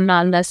trying, but I'm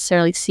not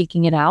necessarily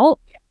seeking it out.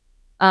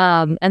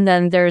 And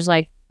then there's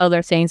like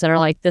other things that are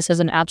like, this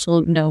is an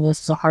absolute no,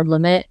 this is a hard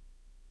limit.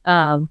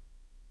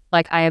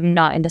 Like I am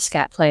not into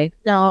scat play.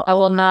 No, I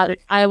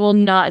will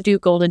not do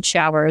golden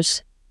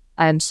showers.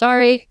 I'm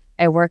sorry.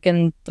 I work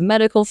in the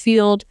medical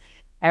field.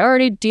 I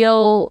already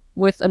deal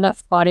with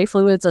enough body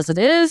fluids as it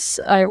is.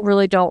 I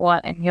really don't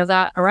want any of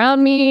that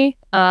around me.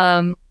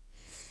 Yeah,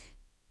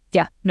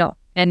 no.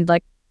 And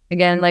like,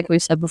 again, like we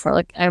said before,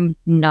 like I'm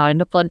not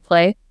into blood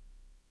play.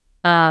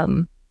 Yeah.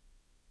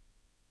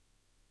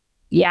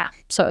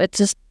 So it's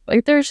just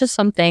like, there's just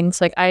some things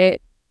like I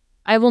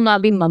will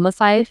not be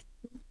mummified.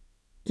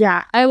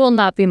 Yeah. I will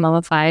not be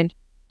mummified.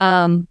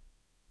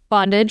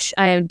 Bondage,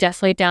 I am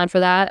definitely down for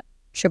that.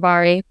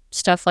 Shibari,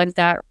 stuff like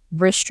that.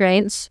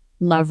 Restraints,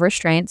 love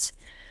restraints.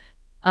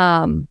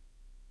 But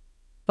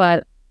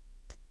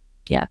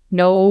yeah,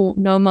 no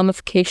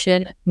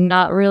mummification.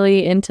 Not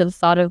really into the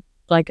thought of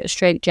like a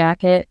straight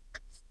jacket.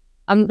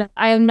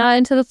 I am not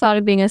into the thought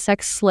of being a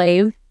sex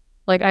slave.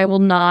 Like, I will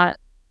not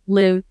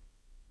live,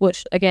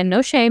 which again,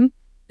 no shame.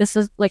 This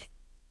is like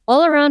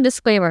all around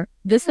disclaimer.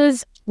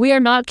 We are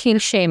not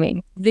kink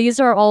shaming. These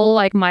are all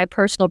like my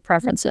personal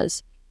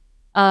preferences.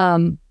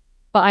 But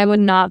I would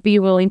not be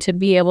willing to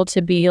be able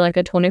to be like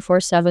a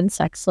 24/7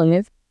 sex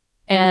slave.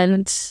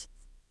 And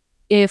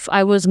if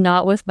I was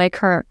not with my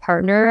current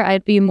partner,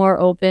 I'd be more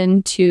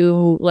open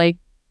to like,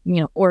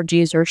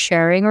 orgies or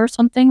sharing or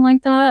something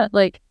like that.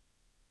 Like,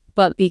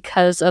 but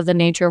because of the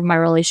nature of my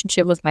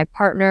relationship with my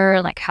partner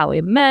and like how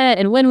we met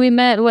and when we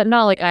met and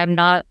whatnot, like I'm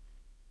not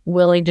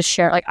willing to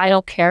share. Like, I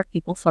don't care if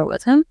people flirt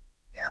with him.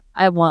 Yeah.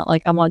 I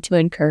want to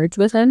encourage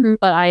with him,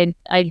 but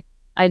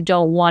I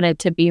don't want it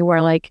to be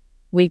where like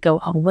we go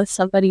home with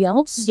somebody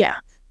else. Yeah.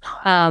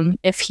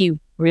 If he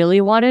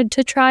really wanted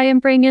to try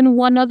and bring in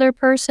one other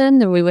person,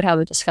 then we would have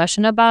a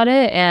discussion about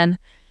it, and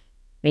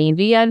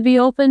maybe I'd be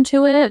open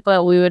to it,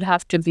 but we would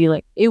have to be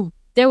like,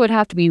 there would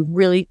have to be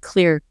really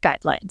clear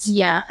guidelines.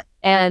 Yeah.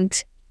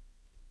 And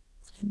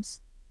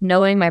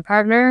knowing my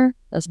partner,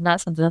 that's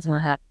not something that's going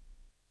to happen.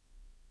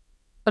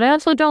 But I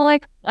also don't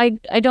like,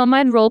 I don't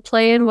mind role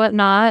play and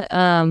whatnot.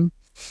 I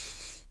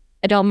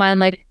don't mind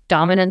like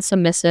dominant,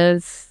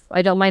 submissive.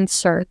 I don't mind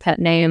certain pet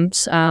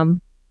names.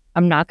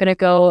 I'm not going to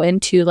go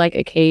into like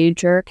a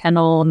cage or a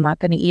kennel. I'm not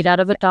going to eat out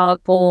of a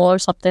dog bowl or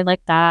something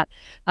like that.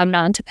 I'm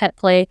not into pet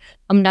play.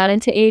 I'm not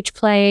into age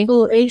play.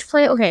 Oh, age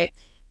play? Okay.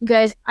 You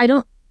guys, I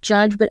don't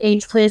judge, but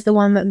age play is the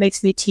one that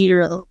makes me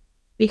teeter a little.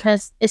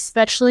 Because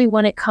especially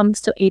when it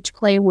comes to age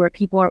play where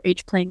people are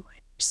age playing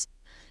minors,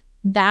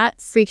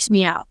 that freaks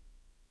me out.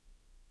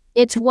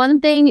 It's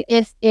one thing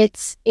if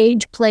it's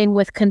age playing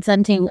with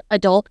consenting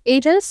adult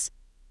ages,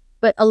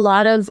 but a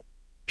lot of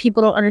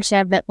people don't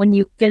understand that when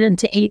you get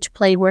into age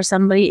play where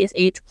somebody is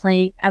age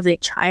playing as a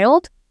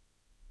child,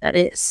 that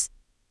is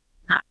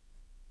not.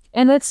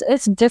 And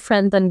it's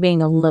different than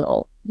being a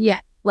little.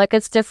 Yeah. Like,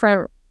 it's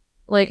different.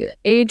 Like,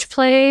 age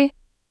play,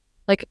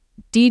 like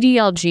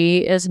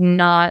DDLG is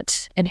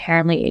not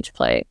inherently age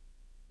play,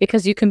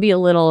 because you can be a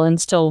little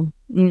and still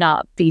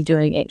not be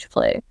doing age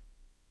play.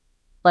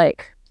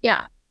 Like,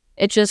 yeah.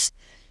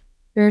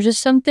 There's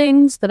just some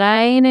things that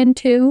I ain't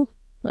into,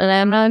 and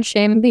I'm not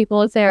shaming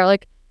people if they're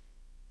like,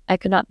 I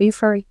could not be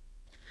furry.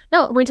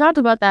 No, we talked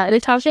about that. We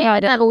talked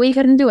about that, but we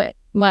couldn't do it.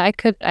 Well, I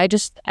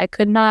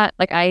could not,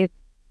 like, I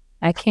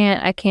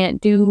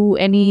can't do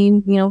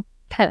any,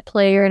 pet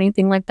play or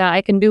anything like that.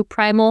 I can do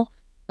primal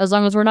as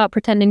long as we're not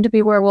pretending to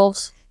be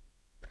werewolves.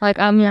 Like,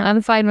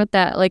 I'm fine with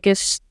that. Like,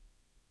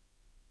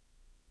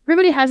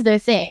 everybody has their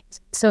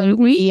things. So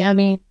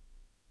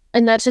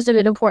and that's just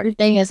an important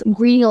thing, is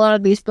reading a lot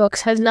of these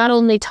books has not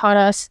only taught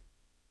us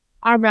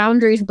our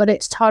boundaries, but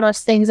it's taught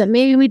us things that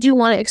maybe we do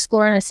want to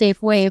explore in a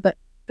safe way. But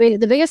the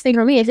biggest thing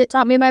for me is it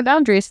taught me my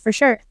boundaries, for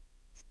sure.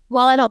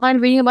 While I don't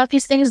mind reading about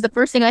these things, the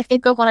first thing I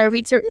think of when I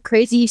read certain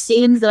crazy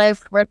scenes that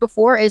I've read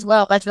before is,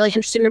 well, that's really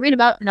interesting to read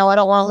about. No, I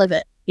don't want to live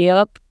it.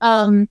 Yep.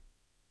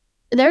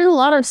 There's a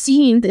lot of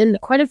scenes in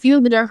quite a few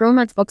of the dark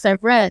romance books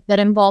I've read that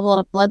involve a lot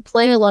of blood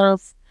play, a lot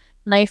of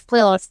knife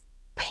play, a lot of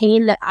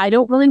pain that I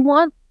don't really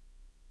want.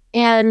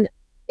 And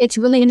it's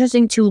really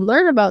interesting to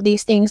learn about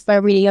these things by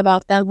reading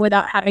about them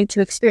without having to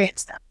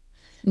experience them.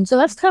 And so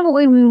that's kind of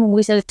what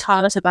we said it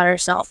taught us about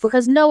ourselves.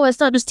 Because no,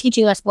 it's not just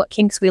teaching us what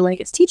kinks we like.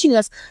 It's teaching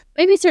us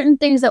maybe certain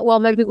things that, well,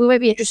 maybe we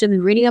might be interested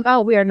in reading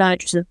about, we are not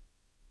interested.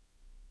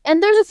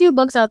 And there's a few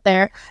books out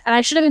there, and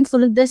I should have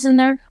included this in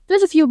there.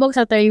 There's a few books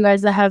out there, you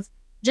guys, that have,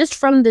 just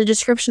from the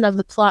description of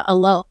the plot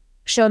alone,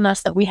 shown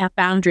us that we have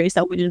boundaries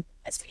that we didn't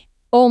realize.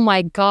 Oh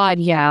my god,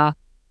 yeah.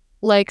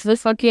 Like the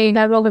fucking...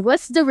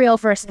 Let's derail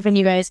for a second,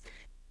 you guys.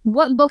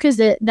 What book is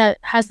it that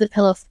has the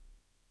pillow?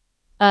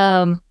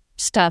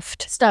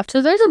 Stuffed. So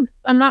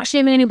I'm not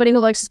shaming anybody who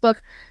likes this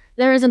book.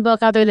 There is a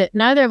book out there that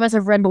neither of us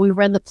have read, but we've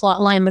read the plot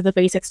line with the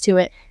basics to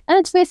it. And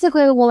it's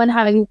basically a woman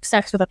having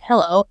sex with a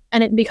pillow,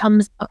 and it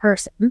becomes a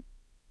person.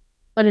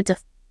 But it's a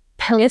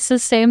pillow. It's the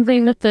same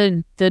thing with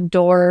the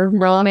door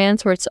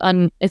romance where it's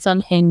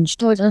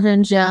unhinged. Oh, it's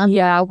unhinged, yeah.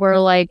 Yeah, where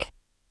like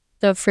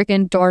the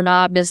freaking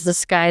doorknob is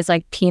this guy's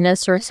like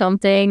penis or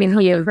something, and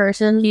he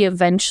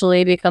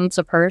eventually becomes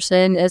a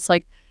person. It's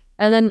like,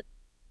 and then,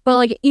 but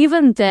like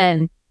even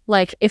then,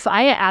 like if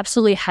I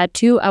absolutely had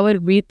to, I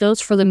would read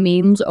those for the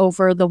memes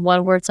over the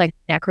one where it's like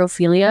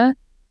necrophilia.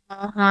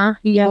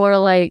 Yeah. Or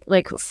like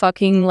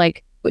fucking,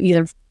 like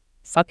either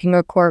fucking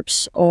a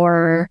corpse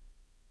or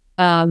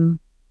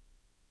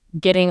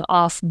getting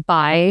off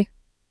by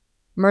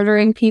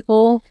murdering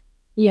people.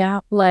 Yeah.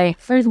 Like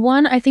there's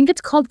one, I think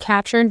it's called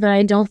Captured, but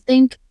I don't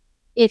think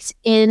it's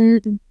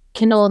in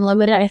Kindle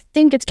Unlimited. I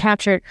think it's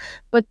Captured.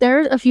 But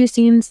there's a few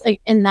scenes like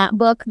in that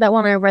book that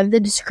when I read the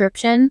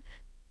description,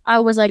 I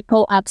was like,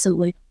 oh,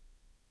 absolutely.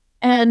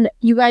 And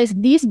you guys,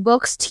 these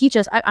books teach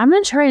us. I'm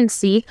going to try and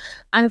see.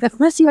 I'm going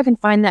to see if I can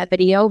find that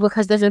video,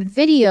 because there's a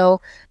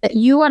video that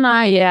you and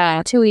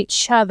I to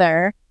each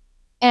other.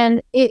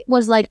 And it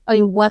was like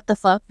a what the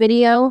fuck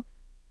video.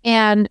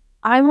 And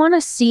I want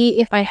to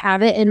see if I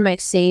have it in my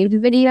saved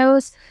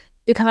videos.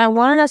 because I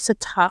wanted us to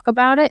talk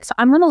about it. So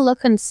I'm going to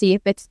look and see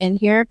if it's in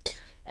here.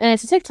 And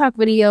it's a TikTok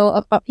video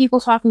about people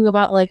talking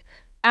about like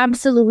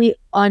absolutely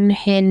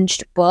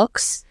unhinged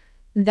books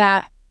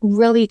that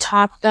really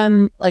taught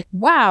them like,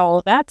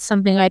 wow, that's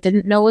something I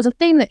didn't know was a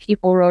thing that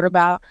people wrote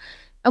about.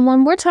 And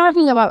when we're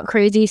talking about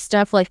crazy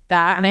stuff like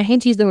that, and I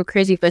hate to use the word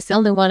crazy, but it's the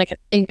only one I can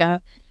think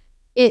of,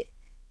 it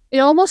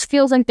almost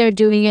feels like they're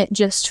doing it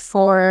just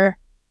for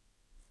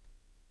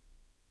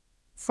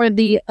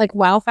the like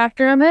wow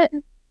factor of it.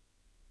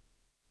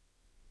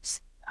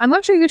 I'm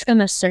actually just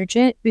gonna search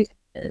it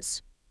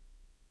because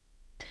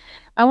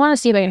I want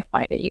to see if I can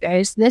find it, you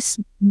guys. This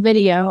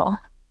video,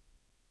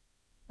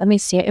 let me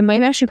see it. It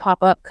might actually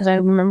pop up because I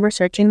remember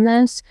searching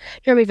this.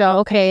 Here we go.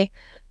 Okay,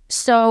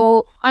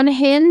 so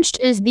Unhinged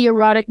is the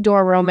erotic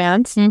door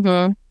romance.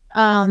 Mm-hmm.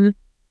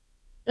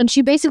 And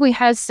she basically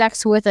has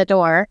sex with a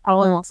door,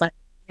 almost like,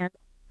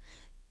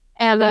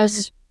 and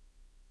as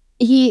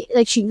he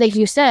like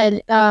you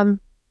said,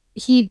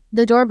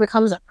 the door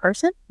becomes a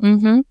person.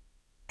 Mm-hmm.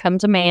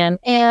 Comes a man.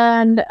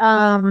 And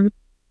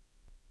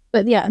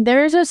but yeah,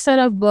 there's a set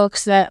of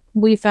books that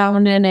we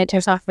found in a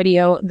TikTok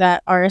video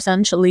that are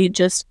essentially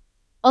just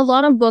a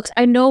lot of books.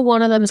 I know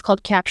one of them is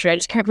called Captured. I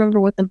just can't remember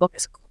what the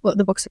book's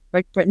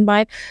like written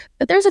by.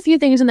 But there's a few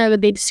things in there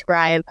that they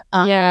describe.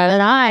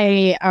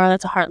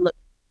 That's a hard look.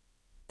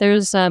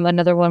 There's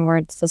another one where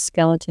it's the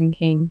Skeleton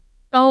King.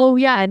 Oh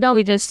yeah, no,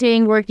 we just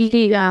seeing where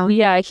he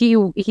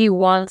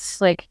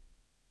wants like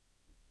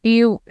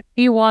he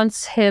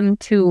wants him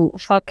to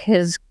fuck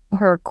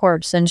her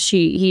corpse, and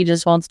he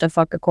just wants to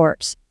fuck a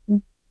corpse.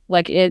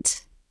 Like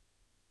isn't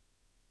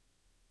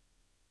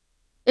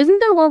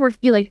there one where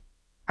he like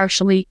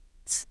partially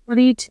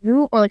smutty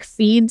too, or like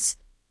feeds?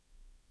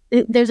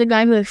 There's a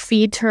guy who like,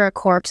 feeds her a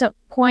corpse at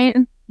a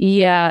point.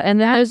 Yeah,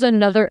 and there's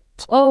another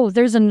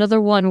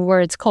one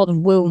where it's called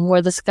Womb,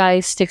 where this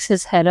guy sticks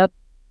his head up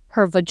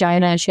her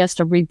vagina and she has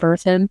to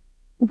rebirth him.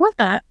 What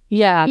that?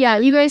 Yeah. Yeah,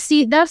 you guys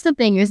see, that's the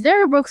thing, is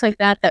there are books like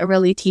that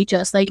really teach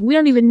us. Like, we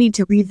don't even need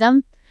to read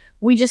them.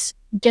 We just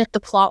get the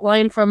plot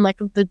line from, like,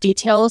 the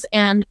details,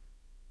 and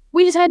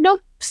we just had no...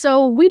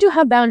 So, we do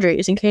have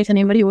boundaries, in case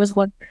anybody was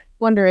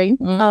wondering.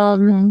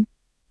 Mm-hmm.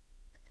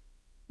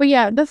 But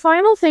yeah, the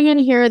final thing in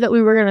here that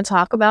we were going to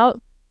talk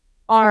about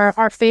are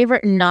our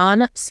favorite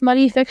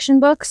non-smutty fiction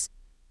books.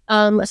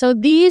 So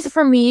these,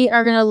 for me,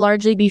 are going to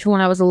largely be from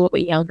when I was a little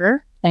bit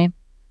younger. Same.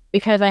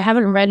 Because I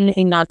haven't read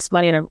anything not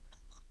smutty in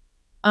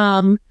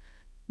a...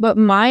 But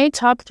my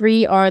top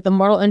 3 are the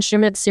Mortal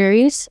Instruments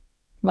series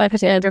by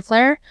Cassandra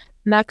Clare,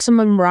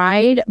 Maximum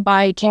Ride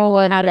by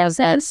Caroline Adams.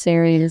 That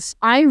series.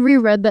 I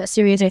reread that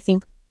series, I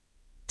think.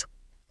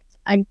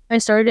 I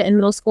started it in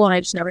middle school and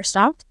I just never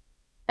stopped.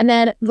 And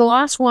then the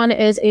last one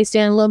is a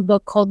standalone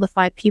book called The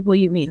 5 People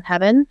You Meet in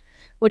Heaven,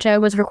 which I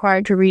was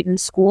required to read in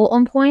school at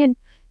one point.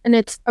 And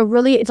it's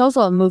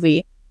also a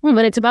movie,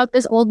 but it's about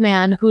this old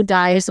man who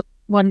dies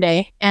one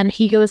day, and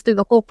he goes through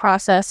the whole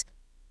process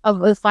of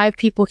the 5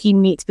 people he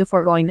meets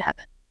before going to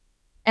heaven.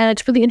 And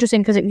it's really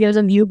interesting because it gives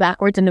a view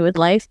backwards into his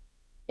life.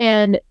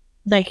 And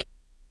like,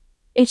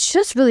 it's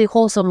just really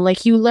wholesome.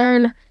 Like, you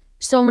learn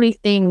so many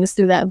things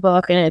through that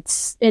book, and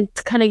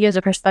it kind of gives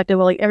a perspective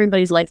of like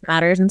everybody's life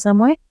matters in some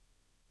way.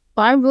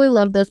 But I really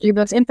love those 3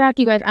 books. In fact,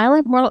 you guys, I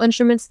like Mortal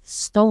Instruments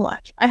so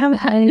much. I haven't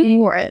had any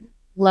more it.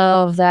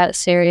 Love that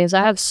series.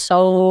 I have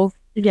so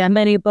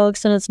many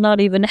books, and it's not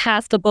even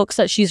half the books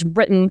that she's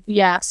written.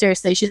 Yeah,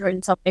 seriously, she's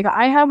written something.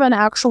 I have an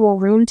actual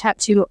rune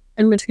tattoo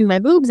in between my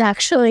boobs,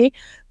 actually,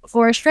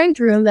 for a strength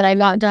rune that I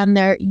got done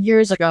there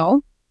years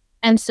ago.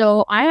 And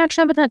so I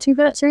actually have a tattoo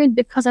for that series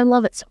because I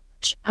love it so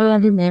much. I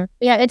love it there.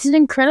 Yeah, it's an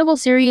incredible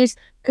series.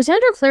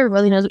 Cassandra Clare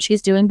really knows what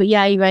she's doing. But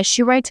yeah, you guys,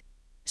 she writes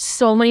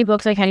so many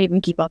books I can't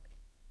even keep up.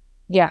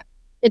 Yeah.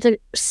 It's a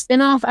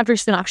spin-off after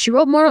spin-off. She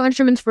wrote Mortal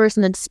Instruments first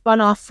and then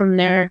spun off from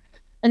there.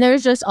 And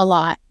there's just a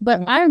lot.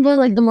 But I really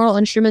like the Mortal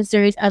Instruments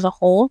series as a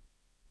whole.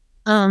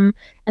 And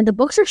the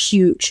books are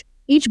huge.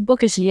 Each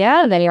book is, they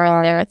are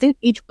there. I think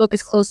each book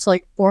is close to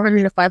like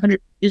 400 to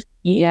 500 pages.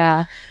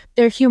 Yeah.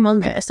 They're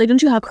humongous. Like,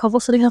 don't you have a couple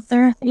sitting up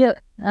there? Yeah.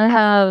 I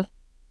have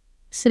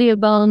City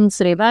of Bones,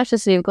 City of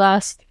Ashes, City of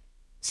Glass,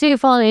 City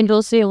of Fallen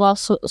Angels, City of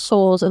Lost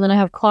Souls, and then I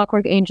have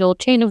Clockwork Angel,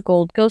 Chain of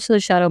Gold, Ghost of the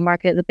Shadow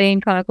Market, The Bane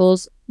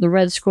Chronicles, The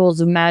Red Scrolls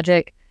of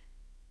Magic,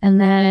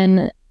 and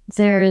then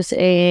there's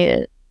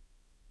the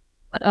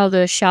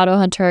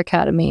Shadowhunter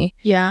Academy.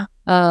 Yeah.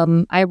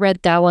 I read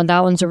that one.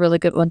 That one's a really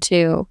good one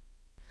too.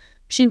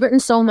 She's written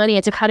so many.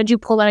 It's like, how did you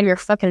pull that out of your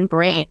fucking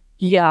brain?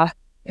 Yeah.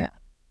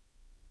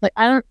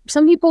 Like,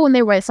 some people, when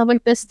they write stuff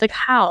like this, it's like,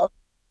 how?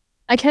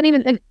 I can't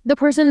even, like, the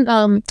person,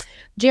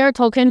 J.R.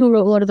 Tolkien, who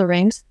wrote Lord of the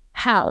Rings,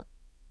 how?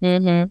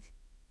 Mm-hmm.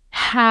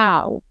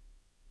 How?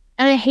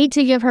 And I hate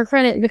to give her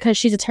credit because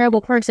she's a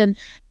terrible person,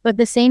 but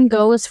the same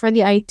goes for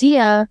the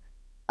idea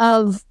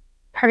of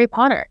Harry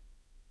Potter.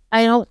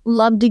 I don't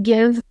love to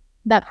give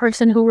that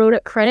person who wrote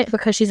it credit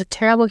because she's a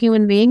terrible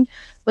human being,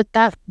 but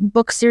that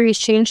book series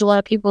changed a lot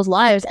of people's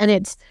lives, and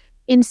it's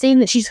insane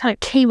that she's kind of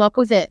came up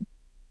with it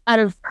out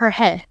of her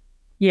head.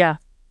 Yeah.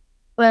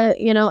 But,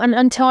 and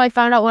until I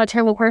found out what a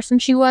terrible person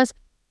she was,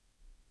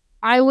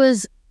 I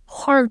was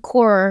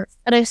hardcore,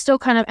 and I still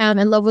kind of am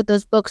in love with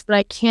those books, but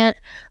I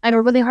have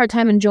a really hard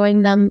time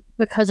enjoying them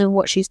because of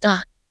what she's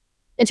done.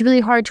 It's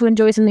really hard to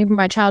enjoy something from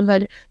my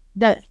childhood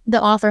that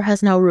the author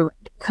has now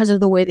ruined because of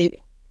the way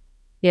they.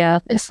 Yeah,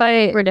 it's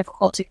super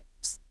difficult to.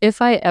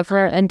 If I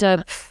ever end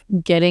up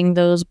getting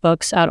those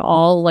books at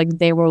all, like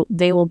they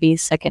will be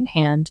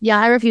secondhand. Yeah,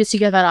 I refuse to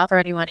give that author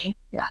any money.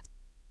 Yeah,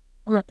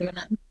 I'm not doing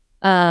that.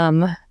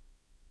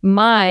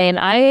 Mine,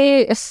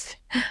 I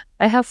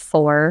have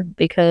 4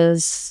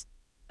 because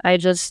I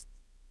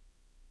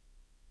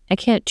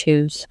can't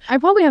choose. I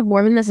probably have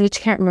more than this. I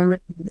just can't remember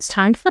this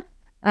time.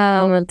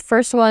 The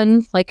first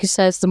one, like you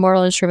said, the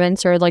Mortal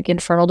Instruments or like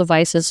Infernal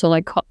Devices, so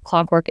like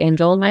Clockwork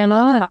Angel. I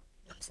know that.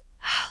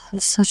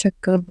 That's such a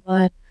good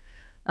one.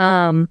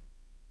 The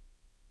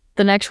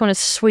next one is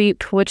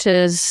Sweep, which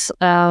is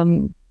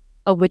a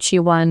witchy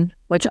one,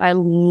 which I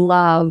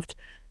loved.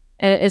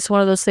 And it's one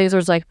of those things where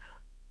it's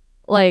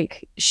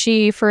like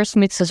she first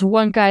meets this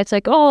one guy. It's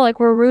like, oh, like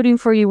we're rooting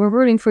for you,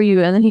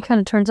 and then he kind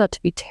of turns out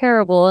to be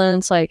terrible, and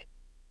it's like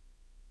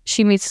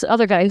she meets this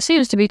other guy who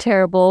seems to be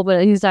terrible,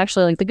 but he's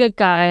actually like the good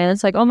guy, and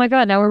it's like, oh my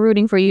god, now we're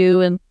rooting for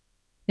you, and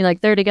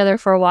like they're together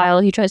for a while.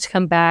 He tries to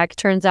come back.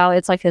 Turns out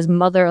it's like his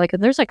mother. Like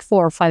there's like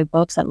 4 or 5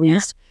 books at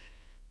least.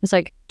 It's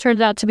like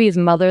turns out to be his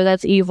mother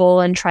that's evil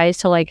and tries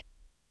to like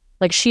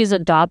she's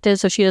adopted,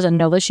 so she doesn't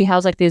know that she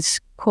has like these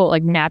cool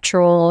like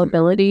natural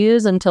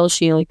abilities until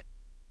she like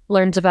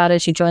learns about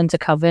it. She joins a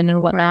coven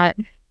and whatnot,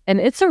 and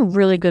it's a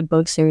really good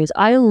book series.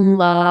 I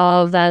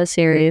love that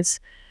series.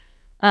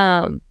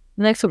 The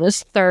next one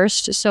is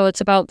Thirst. So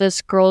it's about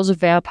this girl's a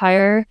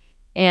vampire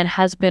and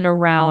has been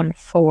around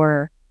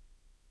for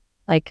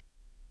like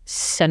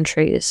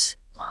centuries,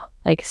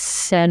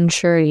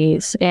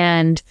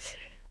 and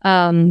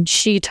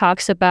she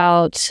talks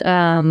about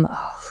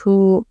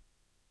who,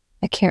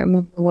 I can't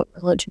remember what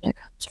religion it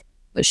comes from,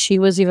 but she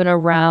was even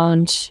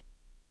around.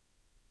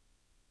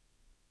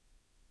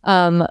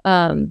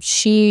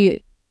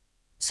 She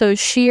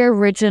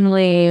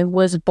originally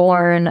was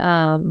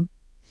born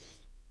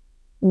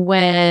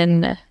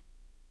when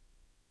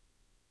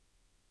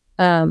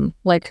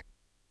like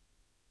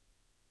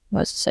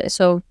what's to say?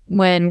 So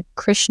when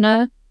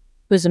Krishna,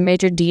 who's a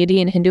major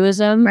deity in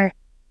Hinduism, right.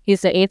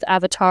 He's the 8th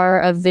avatar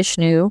of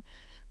Vishnu,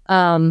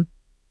 where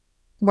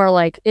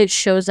like it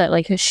shows that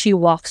like she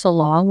walks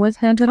along with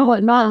him and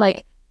whatnot.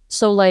 Like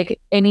so,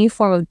 like any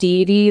form of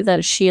deity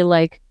that she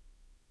like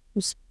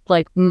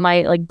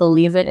might like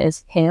believe it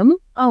is him.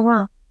 Oh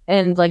wow!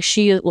 And like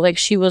she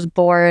was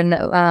born.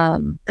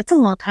 That's a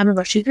long time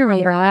ago. She's been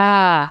really.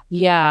 Yeah.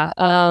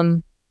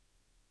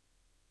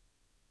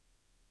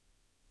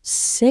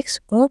 6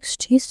 books.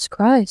 Jesus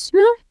Christ.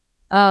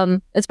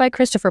 It's by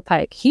Christopher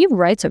Pike. He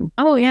writes them.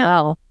 Oh yeah.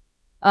 Well.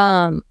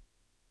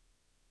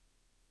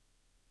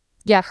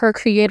 Yeah, her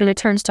creator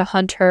returns to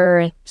hunt her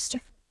and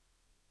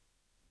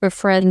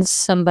befriends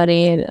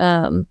somebody,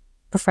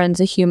 befriends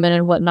a human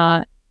and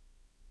whatnot.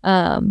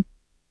 Yeah.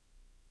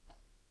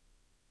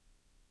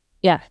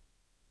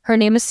 Her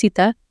name is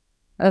Sita,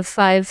 a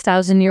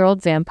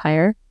 5,000-year-old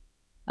vampire.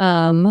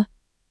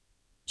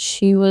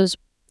 She was.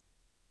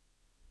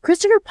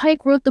 Christopher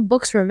Pike wrote the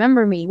books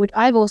Remember Me, which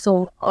I've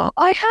also.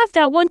 I have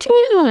that one too.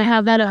 I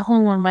have that at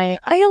home on my.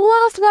 I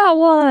love that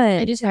one. I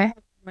have it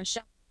on my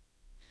shelf.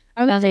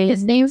 I was saying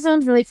his name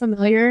sounds really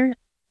familiar.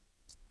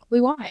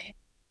 Probably why.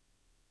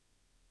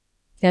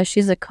 Yeah,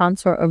 she's a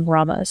consort of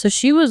Rama. So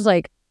she was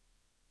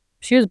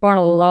born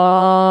a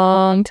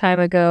long time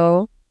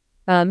ago.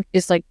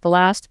 Is like the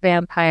last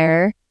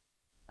vampire.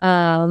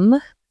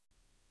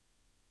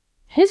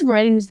 His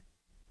writings.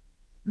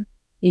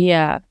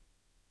 Yeah.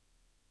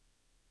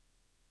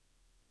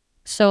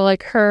 So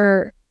like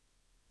her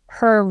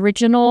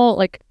original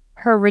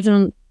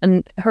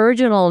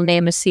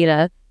name is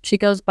Sita. She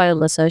goes by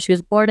Alyssa. She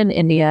was born in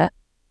India.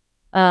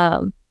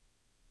 When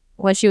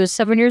she was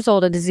 7 years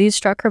old, a disease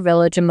struck her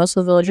village and most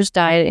of the villagers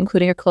died,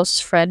 including her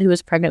closest friend who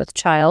was pregnant with a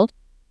child.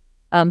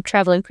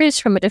 Traveling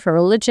priest from a different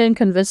religion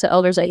convinced the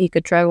elders that he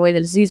could drive away the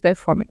disease by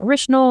performing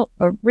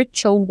a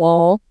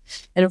ritual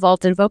and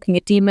involved invoking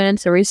a demon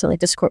into the recently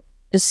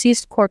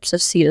deceased corpse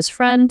of Sita's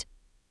friend.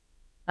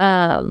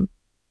 And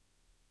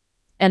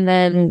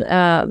then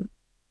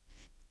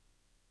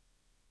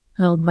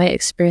my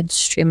experience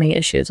streaming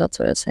issues, that's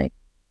what I was saying.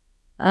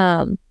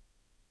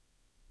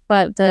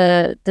 But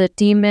the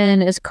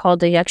demon is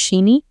called the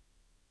Yakshini,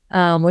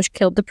 which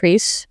killed the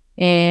priest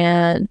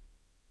and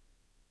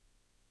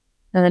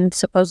then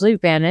supposedly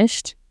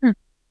vanished.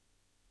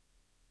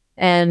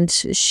 And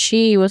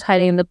she was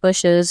hiding in the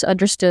bushes,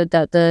 understood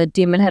that the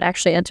demon had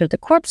actually entered the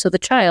corpse of the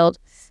child,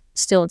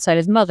 still inside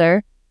his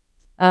mother,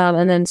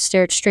 and then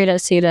stared straight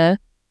at Sita.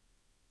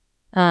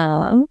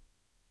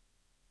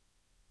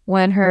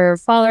 When her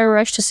father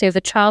rushed to save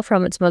the child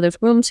from its mother's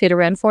womb, Sita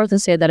ran forth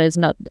and said that it is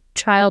not the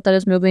child that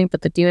is moving,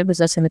 but the demon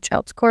possessing the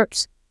child's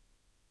corpse.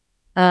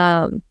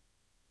 The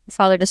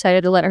father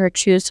decided to let her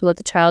choose to let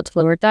the child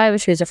live or die, but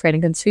she was afraid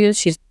and confused.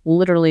 She's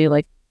literally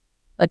like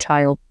a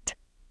child.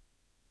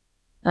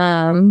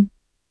 The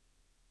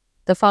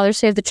the father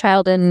saved the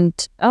child,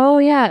 and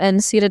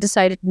and Sita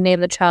decided to name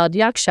the child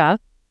Yaksha.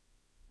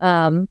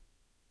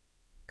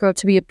 Grew up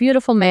to be a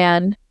beautiful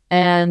man,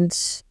 and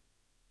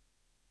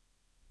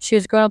she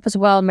was grown up as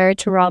well, married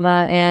to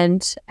Rama,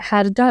 and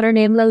had a daughter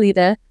named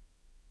Lalita.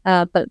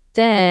 But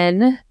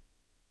then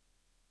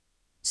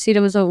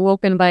Sita was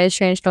awoken by a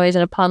strange noise,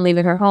 and upon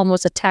leaving her home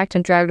was attacked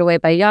and dragged away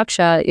by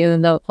Yaksha,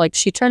 even though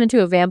she turned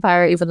into a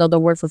vampire, even though the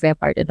word for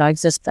vampire did not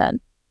exist then.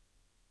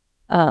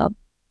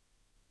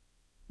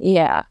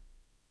 Yeah.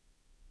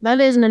 That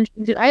is an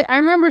interesting. I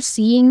remember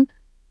seeing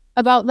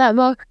about that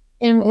book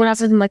when I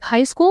was in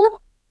high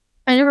school.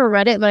 I never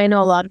read it, but I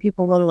know a lot of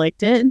people really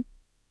liked it.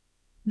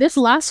 This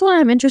last one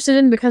I'm interested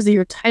in because of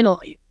your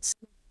title.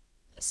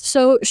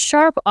 So,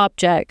 Sharp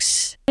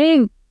Objects.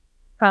 I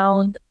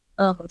found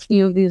a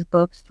few of these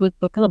books with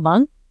Book of the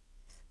Month.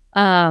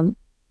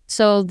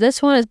 So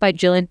this one is by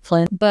Gillian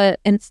Flynn,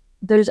 and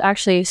there's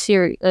actually a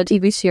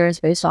TV series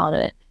based on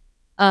it.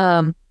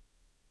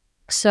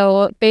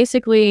 So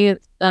basically,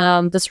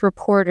 this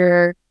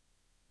reporter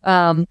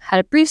had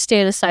a brief stay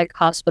at a psych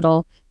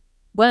hospital,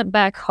 went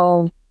back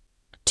home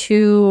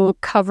to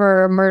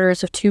cover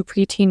murders of 2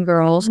 preteen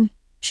girls.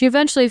 She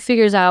eventually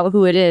figures out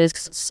who it is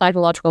because it's a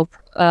psychological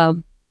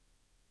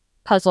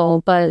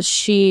puzzle, but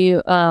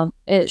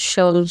it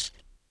shows.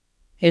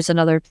 Here's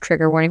another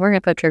trigger warning. We're gonna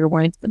put trigger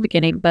warnings at the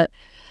beginning, but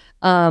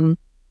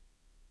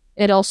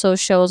it also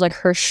shows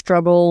her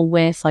struggle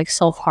with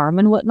self-harm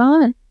and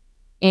whatnot.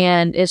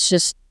 And it's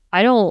just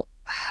I don't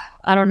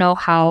know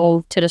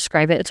how to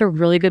describe it. It's a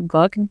really good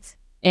book,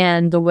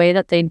 and the way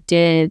that they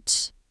did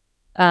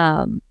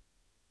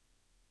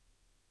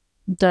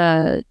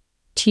the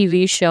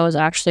TV show is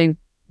actually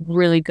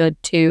really good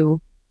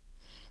too.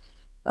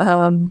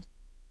 But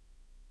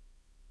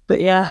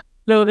yeah,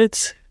 no,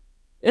 it's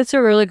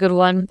a really good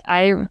one.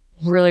 I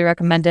really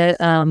recommend it.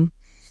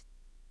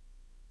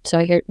 So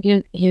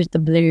here's the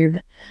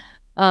blurb.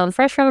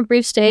 Fresh from a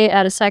brief stay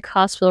at a psych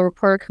hospital,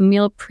 reporter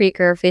Camille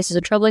Preaker faces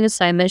a troubling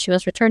assignment. She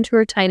must return to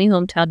her tiny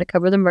hometown to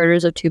cover the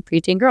murders of 2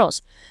 preteen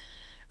girls.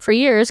 For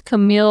years,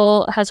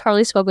 Camille has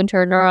hardly spoken to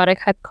her neurotic,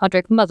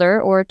 hypochondriac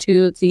mother or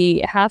to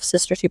the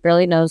half-sister she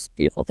barely knows.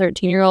 Beautiful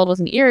 13-year-old with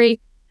an eerie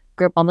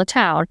grip on the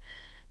town.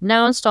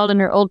 Now installed in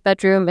her old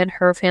bedroom in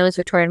her family's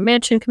Victorian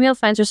mansion, Camille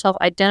finds herself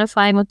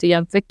identifying with the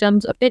young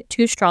victims a bit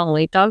too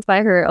strongly. Dogged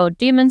by her own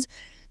demons,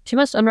 she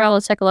must unravel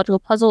a psychological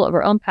puzzle of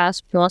her own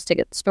past if she wants to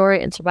get the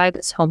story and survive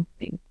this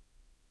homecoming.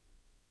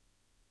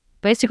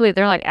 Basically,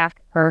 they're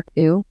after her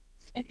too.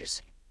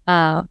 Interesting.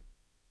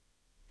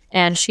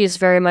 And she's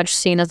very much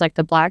seen as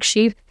the black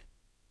sheep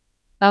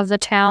of the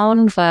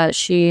town, but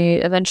she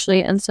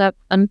eventually ends up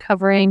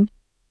uncovering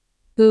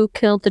who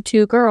killed the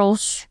 2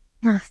 girls.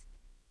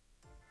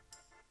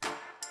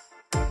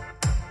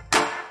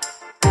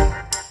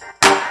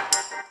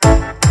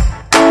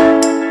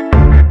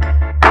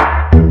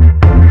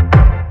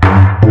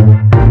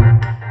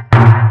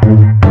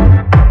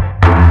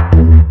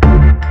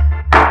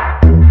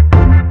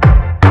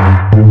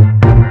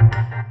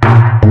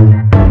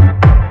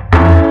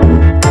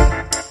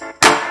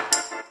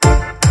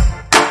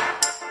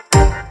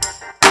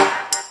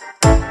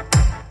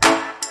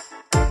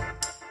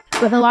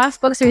 But the last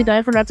book series that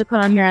I forgot to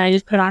put on here, and I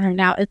just put on here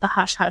now, is the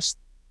Hush Hush,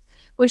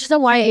 which is a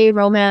YA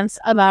romance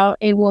about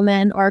a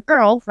woman, or a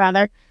girl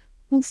rather,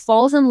 who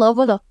falls in love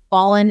with a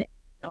fallen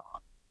dog.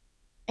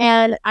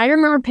 And I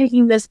remember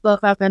picking this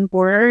book up in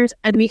Borders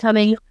and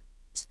becoming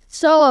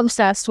so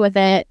obsessed with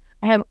it.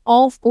 I have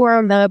all 4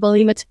 of them. I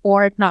believe it's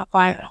 4, if not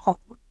 5 at home.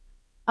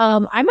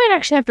 I might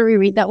actually have to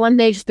reread that one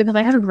day just because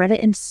I haven't read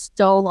it in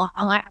so long.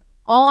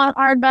 All on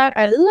hardback.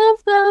 I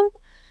love them.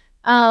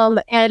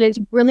 And it's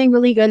really,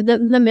 really good.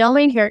 The male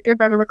main character, if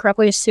I remember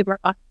correctly, is super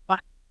fun.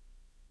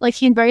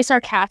 He's very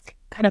sarcastic,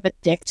 kind of a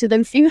dick to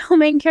the female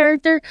main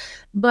character.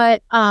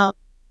 But I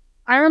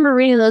remember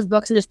reading those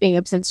books and just being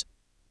obsessed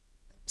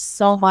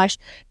so much.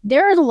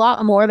 There is a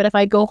lot more, but if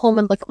I go home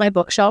and look at my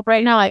bookshelf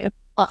right now, I can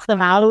pluck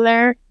them out of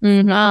there.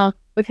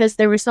 Because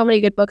there were so many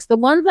good books. The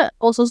ones that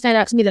also stand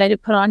out to me that I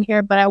did put on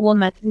here, but I will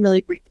mention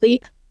really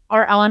briefly,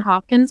 are Ellen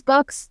Hopkins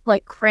books,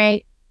 like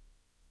Crank.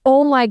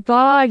 Oh my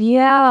god,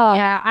 yeah.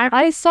 Yeah,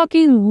 I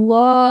fucking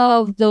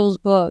love those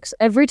books.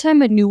 Every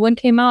time a new one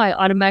came out, I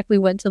automatically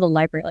went to the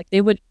library.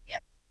 They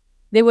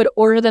would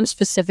order them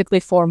specifically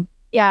for me.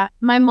 Yeah,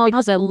 my mom,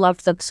 because I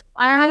loved them.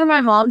 I remember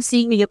my mom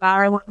seeing me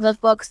about one of those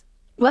books.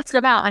 What's it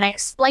about? And I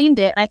explained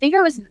it. And I think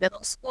I was in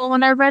middle school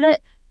when I read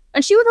it.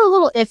 And she was a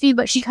little iffy,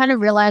 but she kind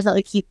of realized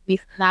that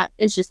that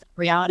is just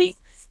reality.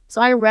 So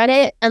I read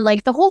it, and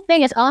the whole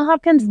thing is Ellen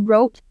Hopkins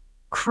wrote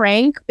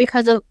Crank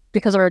because of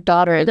her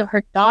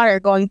daughter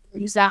going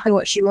through exactly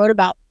what she wrote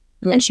about.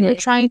 And she was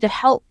trying to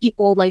help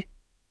people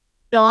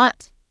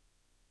not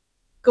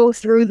go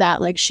through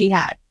that like she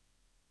had.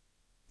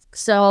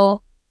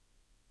 So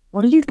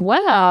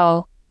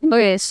wow.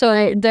 Okay,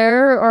 so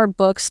there are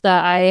books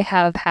that I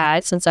have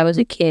had since I was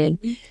a kid,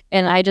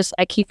 and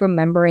I keep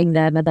remembering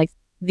them, and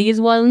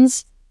these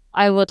ones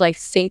I would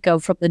think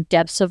of from the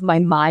depths of my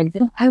mind.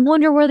 I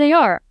wonder where they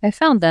are. I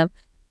found them.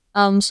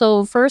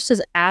 So first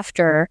is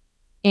After.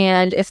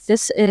 And if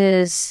this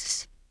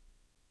is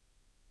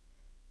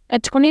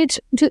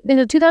in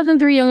a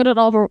 2003 young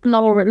adult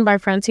novel written by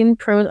Francine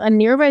Prose, a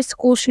nearby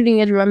school shooting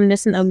is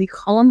reminiscent of the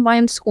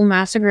Columbine School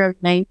Massacre of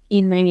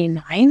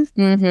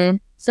 1999.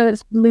 So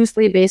it's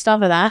loosely based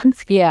off of that.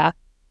 Yeah.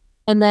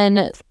 And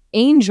then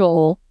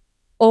Angel.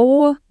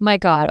 Oh my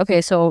God. Okay,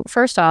 so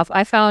first off,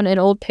 I found an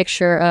old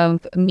picture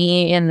of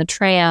me in the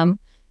tram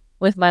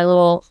with my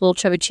little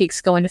chubby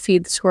cheeks going to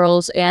feed the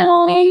squirrels, and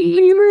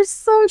you were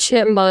so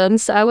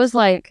chipmunks. I was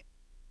like,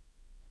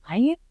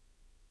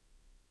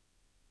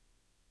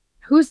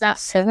 who's that?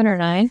 7 or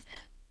 9?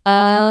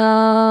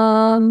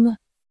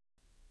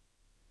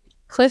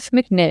 Cliff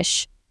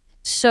McNish.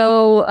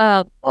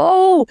 So,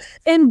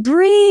 and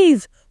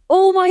Breathe.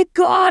 Oh my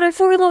God, I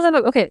fucking love that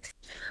book. Okay,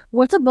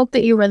 what's a book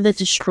that you read that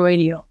destroyed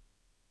you?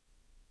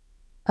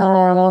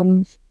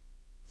 Because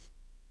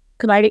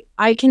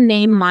I can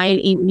name mine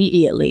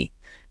immediately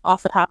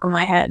off the top of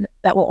my head.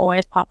 That will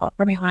always pop up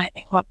for me when I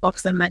think about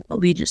books that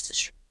mentally just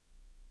destroy.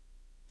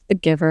 The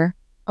Giver.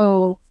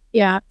 Oh,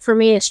 yeah. For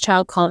me, it's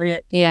Child Called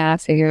It. Yeah, I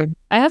figured.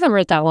 I haven't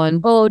read that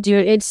one. Oh,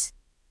 dude,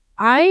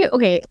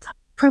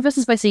 preface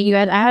this by saying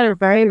I had a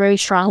very, very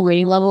strong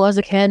reading level as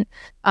a kid.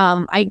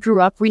 I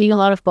grew up reading a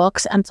lot of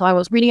books, and so I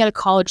was reading at a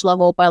college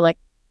level by like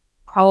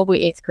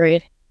probably 8th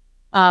grade.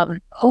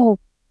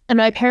 And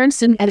my parents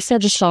didn't. I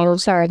said just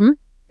sorry.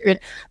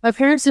 My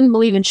parents didn't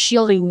believe in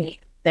shielding me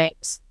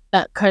things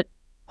that could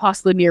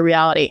possibly be a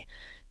reality.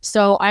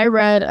 So I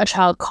read A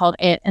Child Called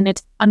It, and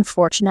it's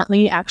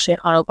unfortunately actually an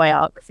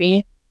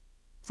autobiography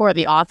for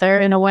the author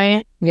in a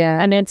way.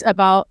 Yeah. And it's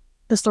about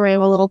the story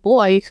of a little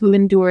boy who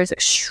endures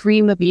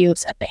extreme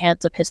abuse at the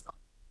hands of his mom.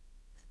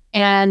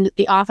 And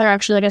the author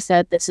actually, like I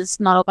said, this is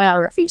not a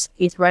biography, so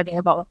he's writing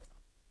about it.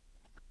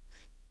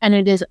 And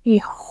it is a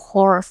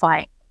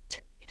horrifying.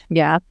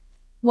 Yeah.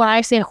 When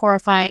I say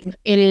horrifying,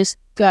 it is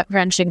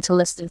gut-wrenching to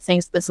listen to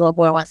things this little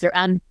boy went through,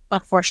 and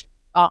unfortunately,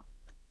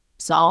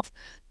 himself.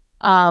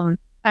 I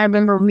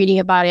remember reading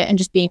about it and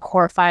just being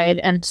horrified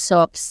and so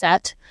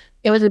upset.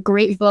 It was a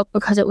great book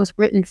because it was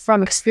written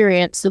from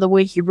experience, so the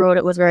way he wrote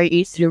it was very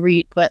easy to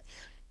read, but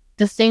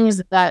the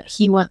things that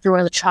he went through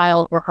as a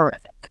child were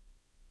horrific.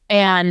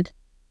 And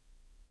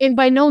it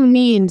by no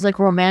means like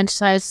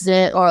romanticizes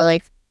it or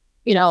like,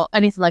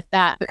 anything like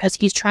that, because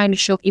he's trying to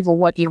show people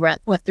what he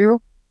went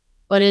through,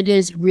 but it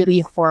is really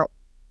horrible.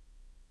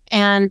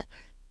 And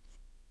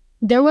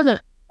there was a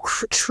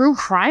true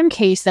crime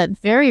case that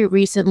very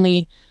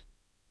recently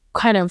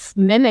kind of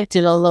mimicked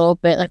it a little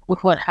bit, like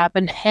with what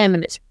happened to him,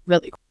 and it's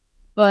really cool.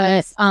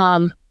 But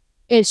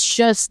it's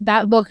just,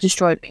 that book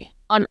destroyed me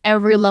on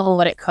every level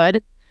that it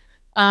could.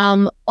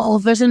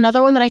 There's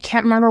another one that I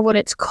can't remember what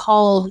it's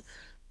called,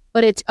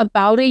 but it's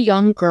about a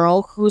young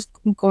girl who's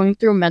going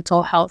through a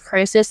mental health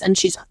crisis and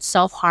she's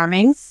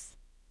self-harming.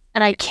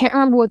 And I can't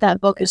remember what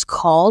that book is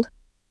called,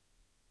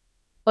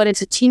 but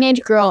it's a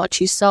teenage girl and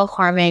she's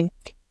self-harming.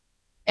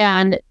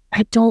 And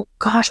I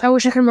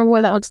wish I could remember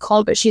what that one's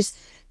called, but it's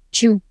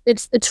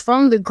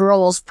from the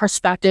girl's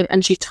perspective,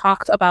 and she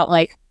talked about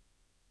like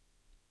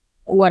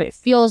what it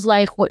feels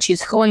like, what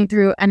she's going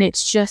through, and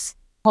it's just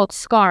called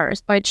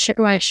Scars by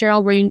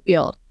Cheryl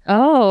Rainfield.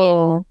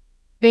 Oh,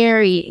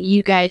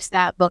 you guys,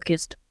 that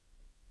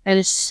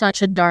is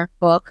such a dark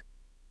book.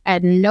 I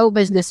had no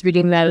business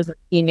reading that as a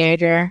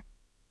teenager.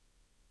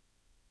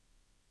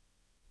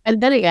 And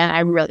then again,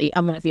 I'm going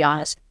to be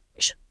honest,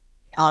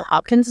 Alan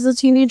Hopkins is a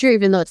teenager,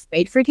 even though it's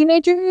made for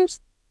teenagers.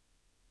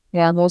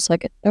 Yeah, most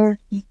like it.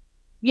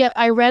 Yeah,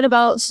 I read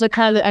about the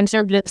kind of the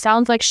answer, but it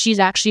sounds like she's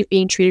actually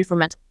being treated for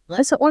mental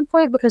illness at one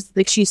point, because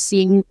like she's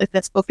seeing, like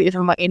that book that you're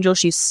talking about, Angel,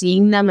 she's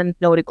seeing them and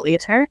notably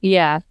it's her.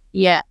 Yeah.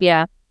 You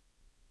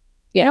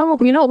know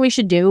what we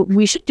should do?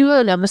 We should do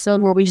an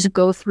episode where we just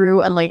go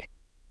through and like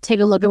take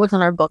a look at what's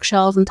on our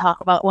bookshelves and talk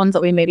about ones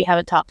that we maybe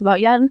haven't talked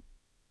about yet.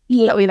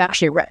 That we've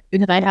actually read,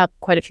 because I have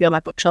quite a few on my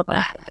bookshelf and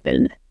I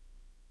haven't.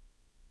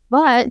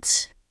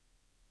 But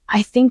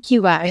I thank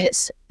you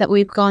guys that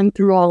we've gone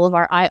through all of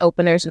our eye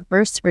openers and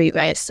bursts for you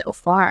guys so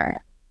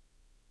far.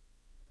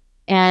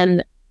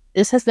 And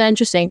this has been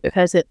interesting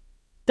because it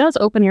does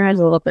open your eyes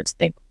a little bit to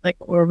think like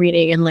what we're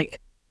reading and like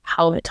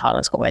how it taught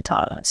us what it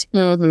taught us.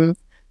 Mm-hmm.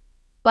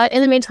 But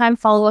in the meantime,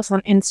 follow us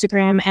on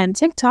Instagram and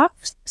TikTok.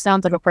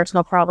 Sounds Like a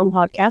Personal Problem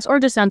podcast, or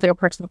just Sounds Like a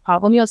Personal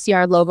Problem. You'll see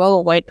our logo,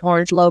 a white and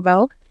orange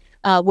logo,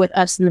 with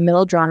us in the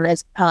middle drawn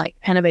as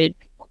animated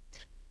people.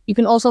 You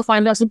can also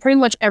find us in pretty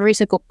much every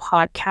single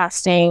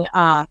podcasting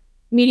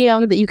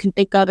medium that you can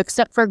think of,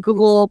 except for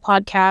Google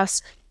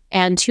Podcasts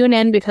and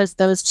TuneIn, because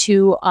those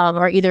two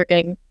are either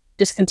getting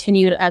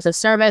discontinued as a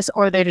service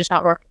or they're just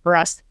not working for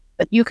us.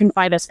 But you can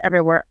find us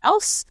everywhere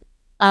else.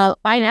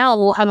 By now,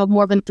 we'll have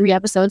more than 3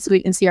 episodes so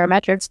we can see our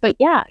metrics. But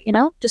yeah,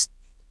 just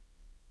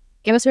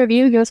give us a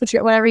review, give us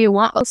whatever you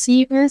want. We'll see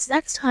you guys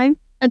next time.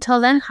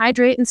 Until then,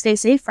 hydrate and stay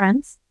safe,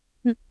 friends.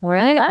 All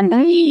right,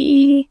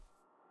 bye.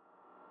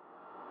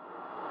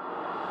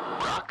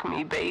 Fuck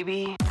me,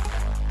 baby.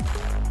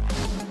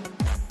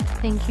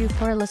 Thank you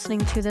for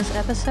listening to this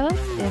episode.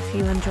 If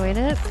you enjoyed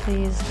it,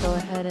 please go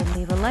ahead and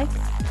leave a like,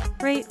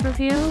 rate,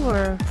 review,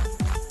 or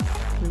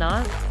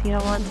not, if you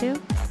don't want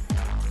to.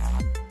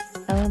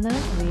 Other than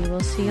that, we will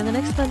see you in the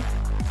next one.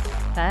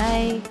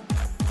 Bye.